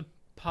realized there's a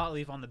pot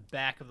leaf on the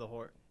back of the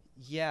horse.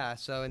 Yeah,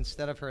 so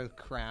instead of her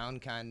crown,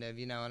 kind of,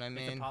 you know what I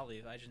mean? It's a pot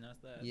leaf. I just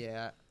noticed that.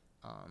 Yeah.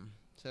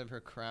 Instead of her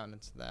crown,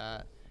 it's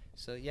that.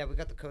 So, yeah, we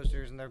got the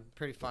coasters, and they're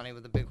pretty funny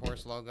with the big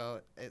horse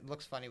logo. It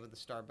looks funny with the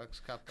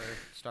Starbucks cup or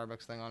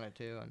Starbucks thing on it,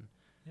 too. And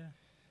yeah.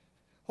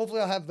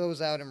 Hopefully I'll have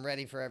those out and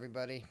ready for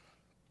everybody.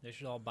 They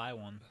should all buy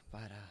one.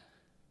 But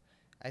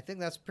I think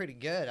that's pretty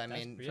good. I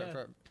mean,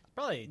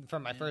 probably for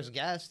my first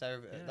guest,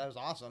 that was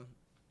awesome.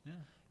 Yeah.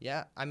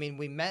 Yeah. I mean,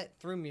 we met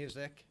through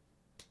music,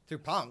 through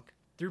punk.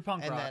 Through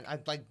punk rock. And then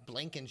I'd like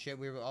Blink and shit.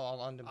 We were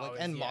all on the Blink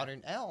and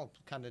modern, all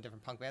kind of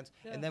different punk bands.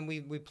 Yeah. And then we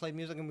played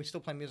music and we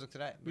still play music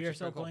today. We are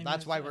still playing.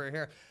 That's why we're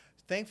here.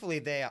 Thankfully,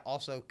 they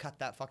also cut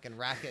that fucking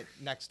racket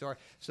next door.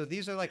 So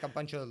these are like a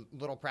bunch of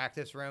little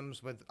practice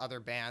rooms with other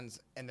bands,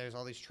 and there's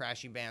all these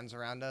trashy bands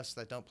around us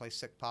that don't play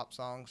sick pop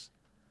songs.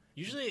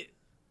 Usually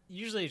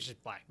it's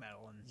just black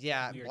metal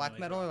and black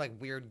metal or like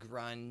weird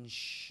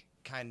grunge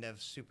kind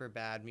of super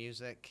bad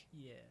music.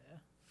 Yeah.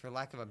 For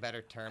lack of a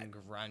better term,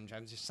 grunge.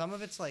 I'm just some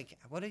of it's like,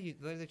 what are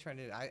they trying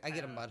to do? I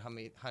get a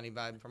Mudhoney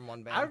vibe from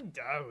one band.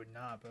 I would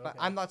not, but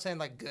I'm not saying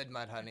like good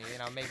Mudhoney. You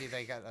know, maybe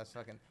they got that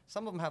fucking.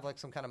 Some of them have like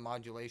some kind of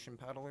modulation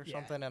pedal or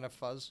something and a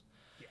fuzz.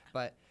 Yeah.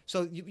 But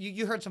so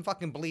you heard some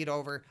fucking bleed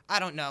over. I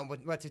don't know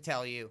what to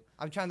tell you.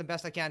 I'm trying the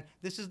best I can.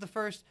 This is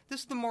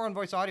the More on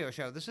Voice audio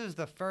show. This is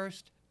the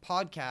first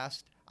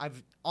podcast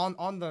I've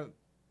on the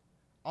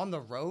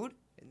road.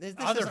 This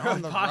is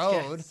on the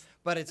road,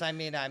 but it's. I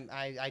mean,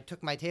 I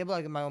took my table.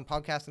 I got my own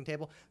podcasting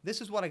table. This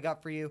is what I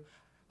got for you.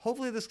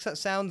 Hopefully, this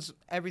sounds.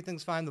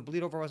 Everything's fine. The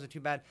bleed over wasn't too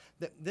bad.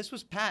 This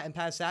was Pat and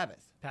Pat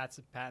Sabbath. Pat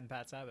and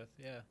Pat Sabbath.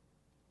 Yeah.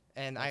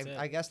 And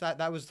I guess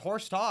that was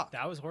horse talk.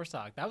 That was horse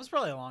talk. That was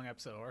probably a long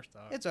episode of horse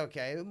talk. It's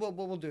okay.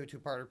 We'll do a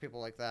two-parter.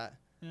 People like that.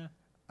 Yeah.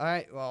 All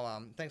right.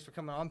 Well, thanks for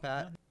coming on,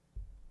 Pat.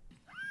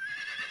 Yeah.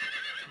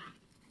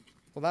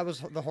 Well, that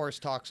was the horse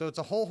talk. So it's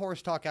a whole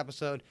horse talk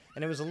episode,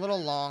 and it was a little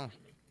long.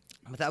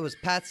 But that was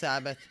Pat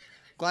Sabbath.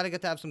 Glad I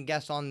got to have some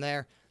guests on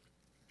there.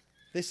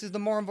 This is the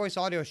More on Voice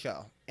audio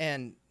show.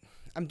 And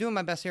I'm doing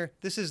my best here.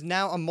 This is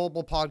now a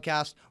mobile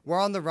podcast.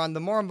 We're on the run. The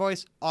More on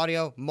Voice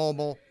audio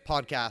mobile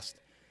podcast.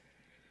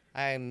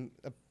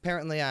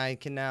 Apparently I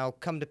can now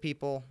come to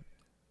people,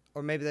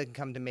 or maybe they can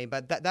come to me.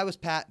 But that was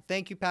Pat.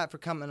 Thank you, Pat, for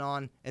coming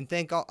on. And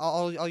thank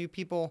all you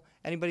people,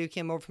 anybody who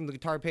came over from the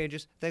Guitar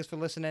Pages. Thanks for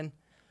listening.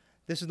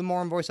 This is the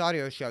More on Voice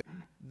audio show.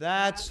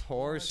 That's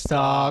horse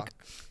talk.